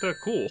 Make that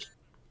cool.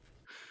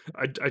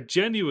 I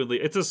genuinely,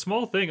 it's a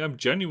small thing. I'm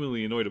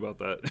genuinely annoyed about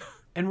that.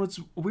 And what's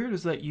weird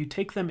is that you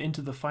take them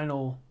into the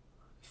final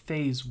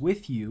phase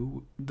with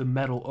you, the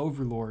Metal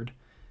Overlord,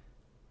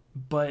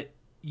 but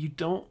you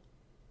don't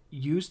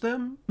use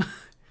them.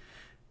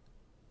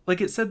 Like,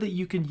 it said that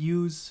you can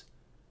use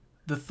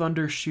the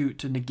Thunder Shoot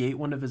to negate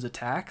one of his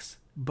attacks,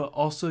 but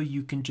also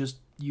you can just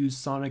use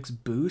Sonic's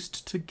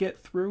boost to get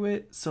through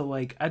it. So,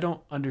 like, I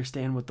don't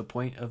understand what the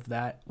point of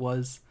that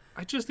was.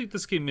 I just think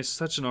this game missed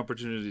such an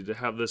opportunity to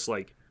have this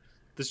like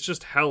this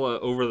just hella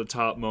over the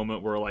top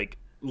moment where like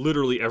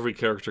literally every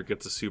character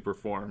gets a super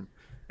form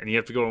and you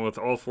have to go in with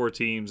all 4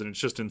 teams and it's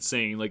just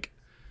insane. Like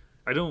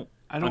I don't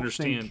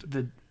understand. think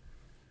the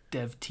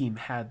dev team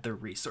had the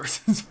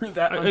resources for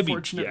that, I mean,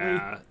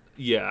 unfortunately.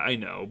 yeah, I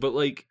know, but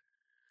like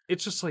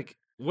it's just like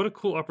what a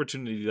cool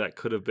opportunity that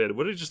could have been.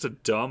 What a just a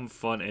dumb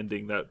fun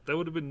ending that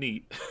would have been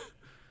neat.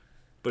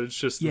 But it's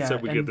just Yeah,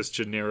 instead we get and- this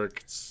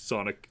generic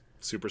Sonic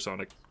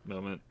Supersonic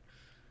moment.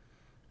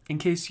 In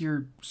case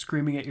you're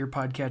screaming at your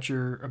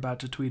podcatcher about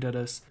to tweet at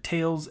us,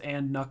 Tails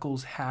and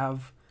Knuckles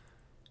have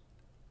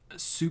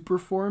super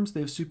forms. They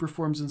have super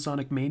forms in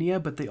Sonic Mania,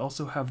 but they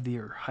also have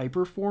their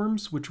hyper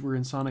forms, which were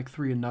in Sonic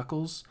 3 and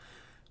Knuckles.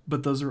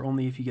 But those are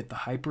only if you get the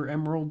hyper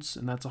emeralds,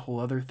 and that's a whole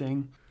other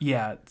thing.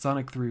 Yeah,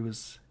 Sonic 3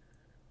 was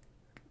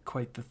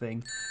quite the thing.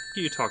 What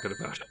are you talking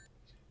about?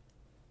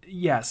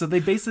 Yeah, so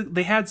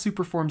they had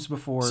super forms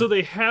before. So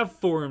they have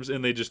forms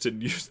and they just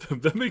didn't use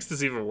them. That makes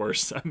this even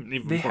worse. I'm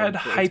even they more had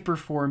annoyed. hyper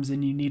forms,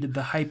 and you needed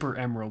the hyper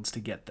emeralds to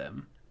get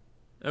them.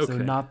 Okay. So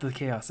not the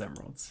Chaos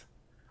Emeralds.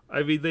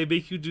 I mean, they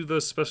make you do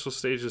those special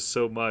stages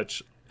so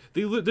much.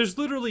 There's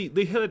literally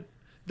they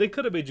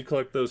could have made you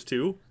collect those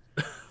too.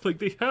 Like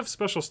they have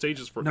special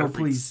stages for No,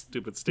 every please.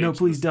 stupid stage. No, in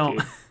please this don't.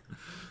 game.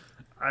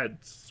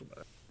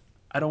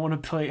 I don't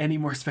want to play any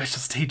more special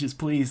stages,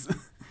 please.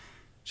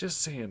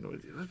 Just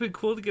saying, it'd be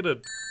cool to get a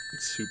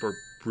super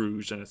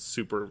Bruges and a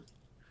super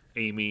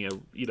Amy.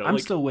 You know, I'm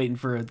like, still waiting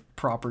for a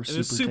proper and Super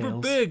it's super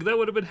Tails. big. That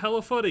would have been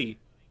hella funny.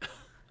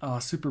 Oh,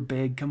 super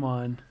big! Come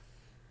on,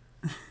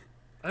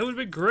 That would have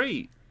been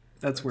great.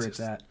 that's where It's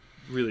it's just- at.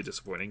 Really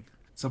disappointing.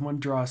 Someone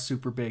draw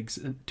super bigs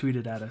and tweet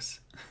it at us.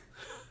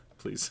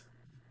 Please,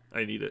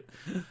 I need it.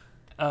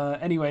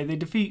 Anyway, they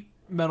defeat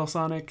Metal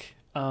Sonic,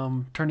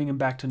 turning him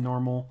back to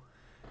normal.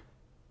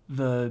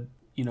 The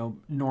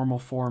normal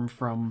form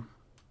from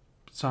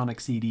Sonic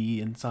CD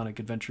and Sonic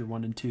Adventure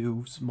 1 and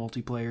 2, some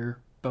multiplayer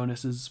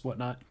bonuses,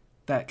 whatnot.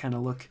 That kind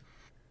of look.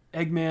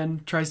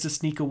 Eggman tries to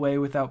sneak away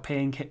without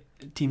paying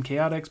Team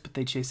Chaotix, but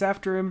they chase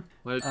after him.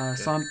 What?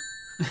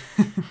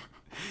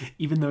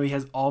 Even though he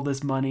has all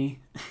this money.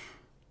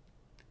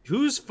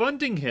 Who's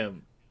funding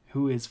him?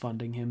 Who is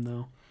funding him,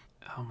 though?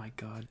 Oh my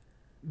god.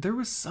 There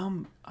was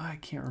I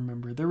can't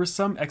remember. There was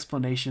some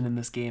explanation in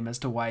this game as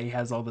to why he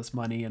has all this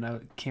money, and I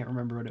can't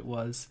remember what it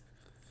was.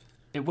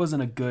 It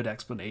wasn't a good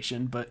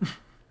explanation, but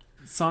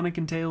Sonic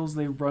and Tails,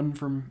 they run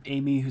from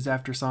Amy, who's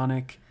after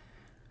Sonic.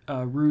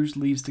 Rouge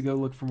leaves to go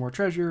look for more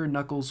treasure,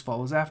 Knuckles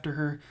follows after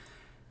her,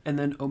 and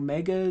then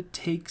Omega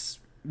takes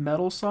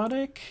Metal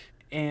Sonic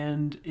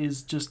and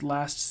is just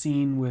last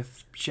seen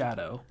with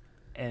Shadow.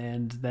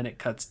 And then it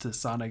cuts to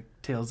Sonic,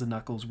 Tails, and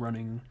Knuckles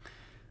running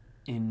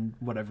in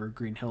whatever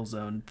Green Hill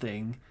Zone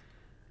thing,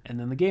 and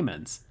then the game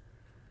ends.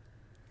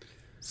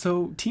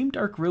 So Team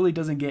Dark really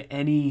doesn't get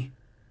any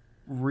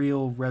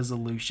real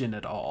resolution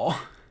at all.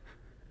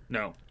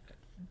 No,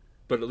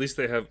 but at least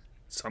they have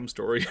some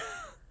story,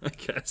 I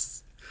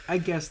guess. I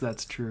guess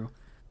that's true.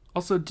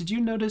 Also, did you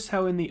notice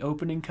how in the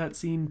opening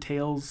cutscene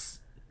Tails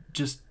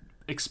just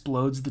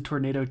explodes the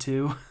tornado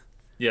too?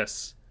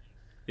 Yes.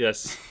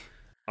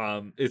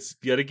 It's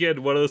yet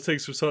again one of those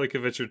things from Sonic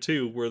Adventure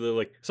 2 where they're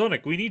like,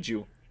 Sonic, we need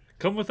you.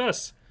 Come with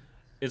us.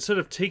 Instead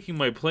of taking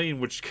my plane,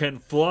 which can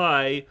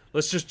fly,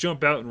 let's just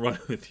jump out and run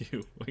with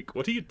you. Like,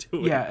 what are you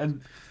doing? Yeah,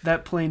 and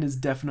that plane is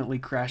definitely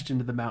crashed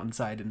into the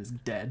mountainside and is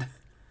dead.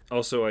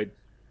 Also,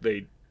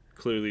 they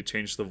clearly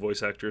changed the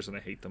voice actors, and I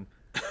hate them.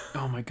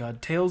 Oh my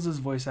god, Tails'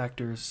 voice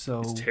actor is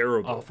so It's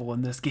terrible. awful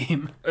in this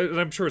game. And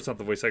I'm sure it's not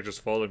the voice actor's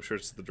fault. I'm sure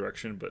it's the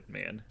direction, but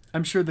man.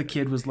 I'm sure the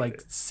kid was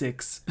like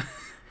 6.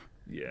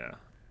 Yeah.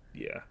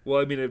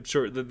 Well, I mean, I'm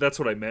sure that's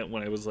what I meant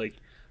when I was like,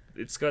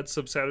 it's got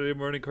some Saturday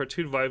morning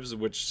cartoon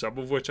vibes, some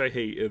of which I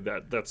hate, and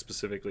that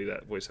specifically,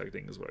 that voice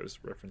acting is what I was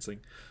referencing.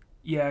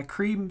 Yeah,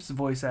 Cream's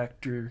voice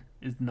actor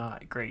is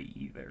not great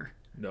either.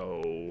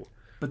 No.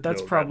 But that's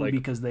No, that, probably like-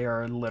 because they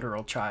are a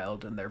literal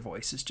child and their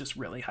voice is just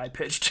really high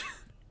pitched.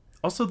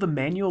 Also, the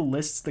manual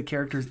lists the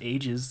characters'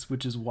 ages,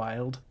 which is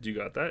wild. You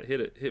got that?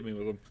 Hit me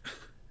with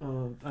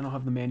them. I don't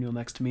have the manual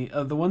next to me.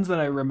 The ones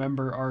that I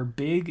remember are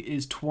Big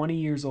is 20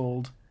 years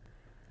old,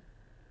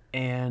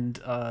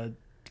 and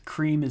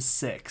Cream is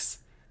 6.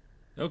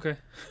 Okay.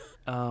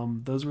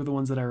 Those were the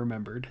ones that I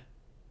remembered.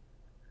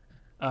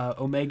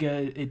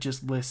 Omega, it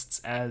just lists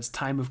as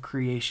time of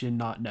creation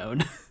not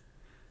known.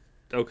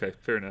 Okay,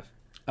 fair enough.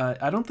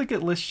 I don't think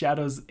it lists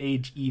Shadow's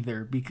age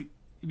either,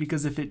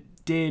 because if it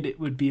did, it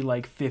would be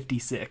like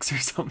 56 or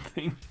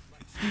something.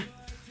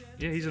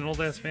 Yeah, he's an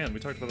old-ass man. We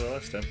talked about that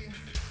last time.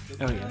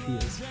 Oh yeah, he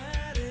is.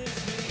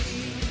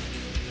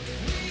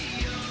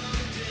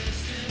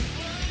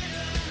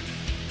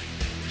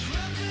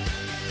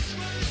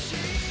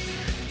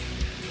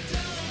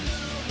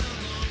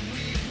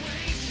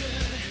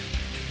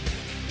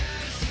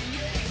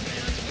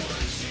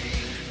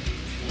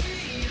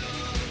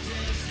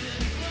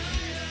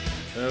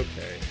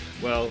 Okay,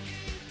 well,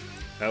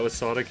 that was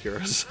Sonic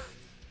Heroes.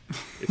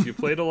 If you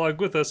played along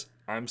with us,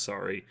 I'm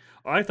sorry.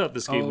 I thought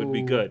this game would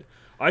be Oh. good.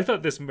 I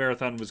thought this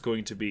marathon was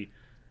going to be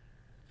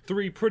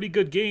 3 pretty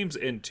good games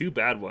and 2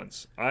 bad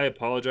ones. I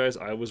apologize.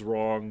 I was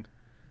wrong.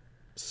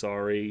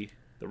 Sorry.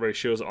 The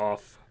ratio's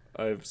off.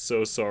 I'm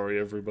so sorry,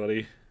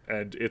 everybody.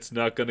 And it's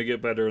not going to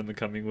get better in the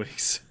coming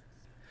weeks.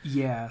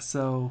 Yeah,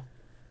 so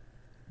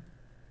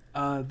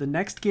the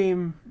next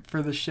game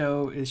for the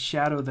show is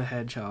Shadow the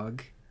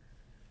Hedgehog,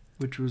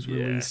 which was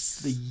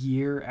released Yes. the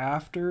year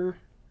after.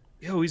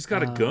 Yo, he's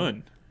got a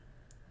gun.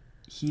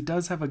 He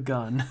does have a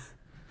gun.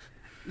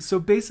 So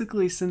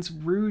basically, since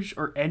Rouge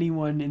or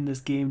anyone in this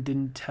game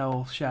didn't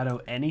tell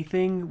Shadow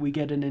anything, we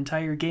get an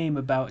entire game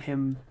about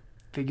him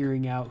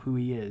figuring out who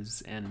he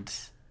is, and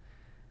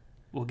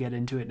we'll get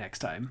into it next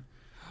time.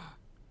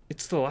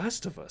 It's The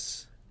Last of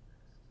Us.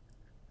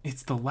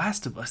 It's The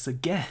Last of Us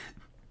again.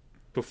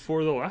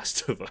 Before The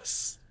Last of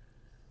Us.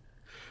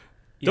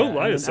 Yeah, Don't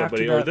lie and to then after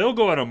somebody, or that- they'll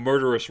go on a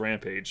murderous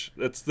rampage.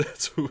 That's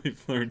what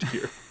we've learned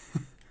here.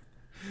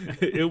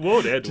 It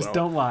won't end Just well.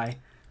 don't lie.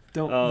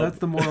 Don't. That's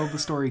the moral of the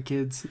story,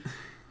 kids.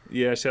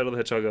 Yeah, Shadow the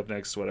Hedgehog up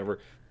next, whatever.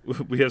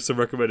 We have some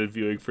recommended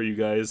viewing for you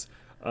guys.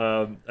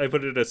 I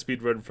put it in a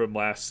speedrun from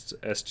last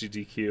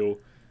SGDQ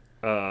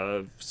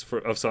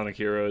of Sonic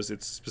Heroes.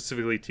 It's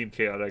specifically Team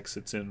Chaotix.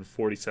 It's in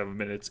 47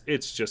 minutes.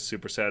 It's just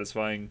super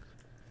satisfying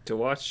to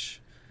watch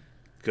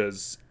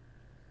because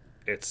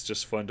it's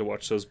just fun to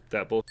watch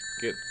that bull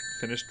get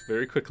finished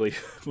very quickly.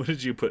 What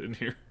did you put in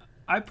here?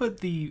 I put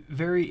the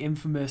very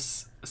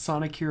infamous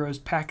Sonic Heroes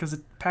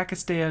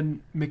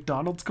Pakistan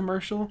McDonald's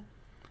commercial.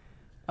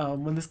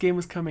 When this game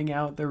was coming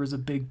out, there was a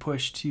big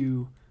push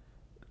to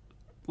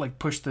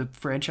push the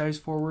franchise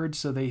forward.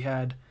 So they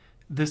had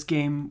this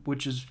game,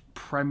 which is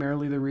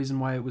primarily the reason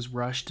why it was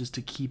rushed, is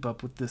to keep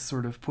up with this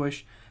sort of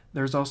push.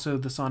 There's also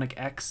the Sonic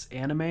X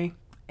anime,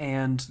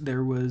 and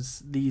there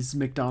was these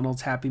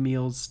McDonald's Happy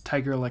Meals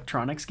Tiger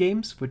Electronics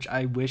games, which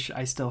I wish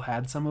I still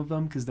had some of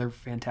them because they're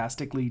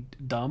fantastically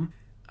dumb.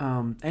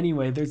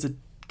 Anyway, there's a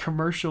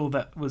commercial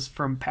that was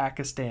from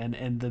Pakistan,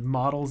 and the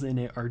models in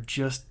it are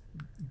just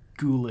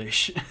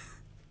ghoulish.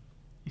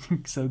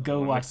 So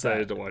go I'm watch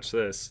excited that. to watch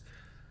this.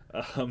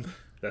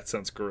 That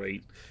sounds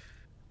great.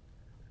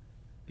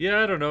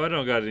 Yeah, I don't know. I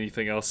don't got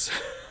anything else.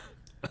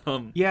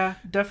 Yeah,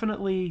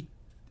 definitely.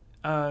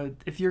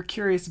 If you're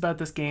curious about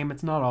this game,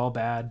 it's not all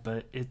bad,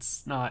 but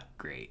it's not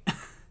great.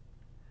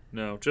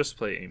 No, just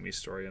play Amy's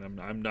story,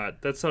 and I'm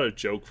not. That's not a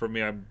joke for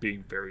me. I'm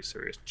being very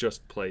serious.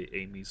 Just play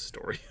Amy's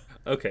story.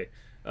 Okay.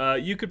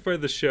 You can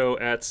find the show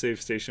at Save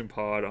Station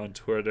Pod on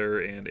Twitter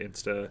and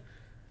Insta.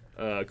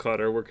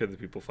 Connor, where can the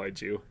people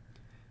find you?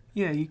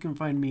 Yeah, you can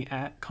find me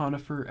at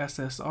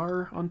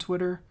ConiferSSR on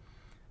Twitter.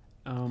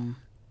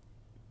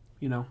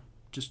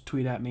 Just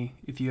tweet at me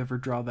if you ever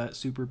draw that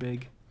super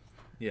big.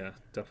 Yeah,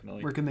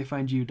 definitely. Where can they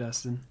find you,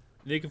 Dustin?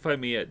 You can find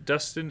me at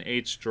Dustin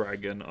H.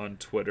 Dragon on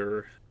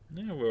Twitter.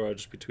 Yeah, where I'll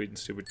just be tweeting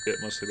stupid shit,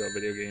 mostly about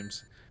video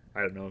games.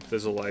 I don't know, if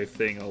there's a live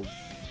thing, I'll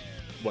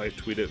live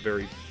tweet it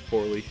very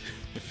poorly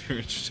if you're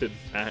interested in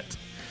that.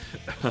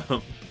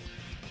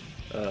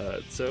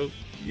 So,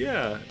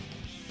 yeah.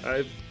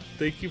 I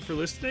thank you for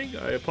listening.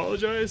 I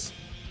apologize.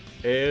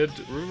 And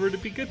remember to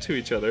be good to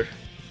each other.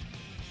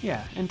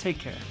 Yeah, and take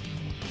care.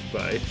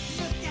 Bye.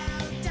 Look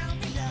out down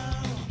below,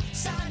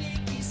 Sonic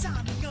is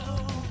on the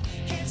go.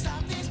 Can't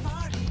stop this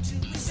party till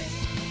we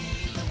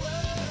save the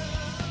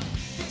world.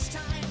 This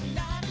time we're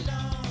not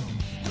alone.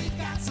 We've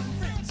got some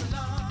friends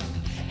along,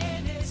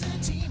 and as a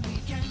team we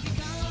can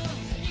become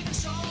even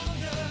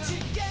stronger.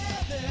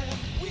 Together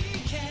we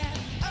can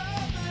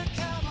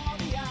overcome all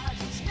the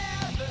odds. It's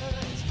never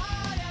as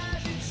hard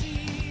as it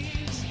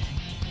seems.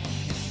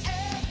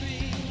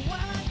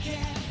 Everyone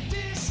can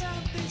do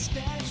something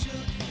special.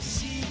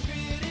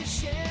 Secret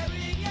is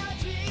sharing our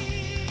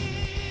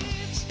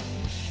dreams.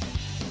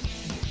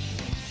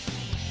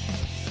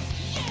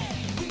 Yeah,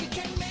 we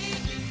can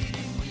make it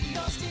if we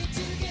all stick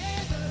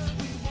together.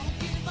 We won't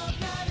give up,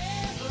 not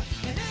ever,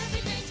 and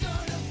everything's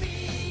gonna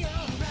be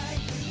alright.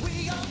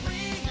 We all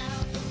bring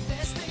out the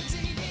best things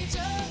in each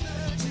other.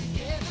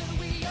 Together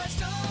we are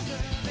strong.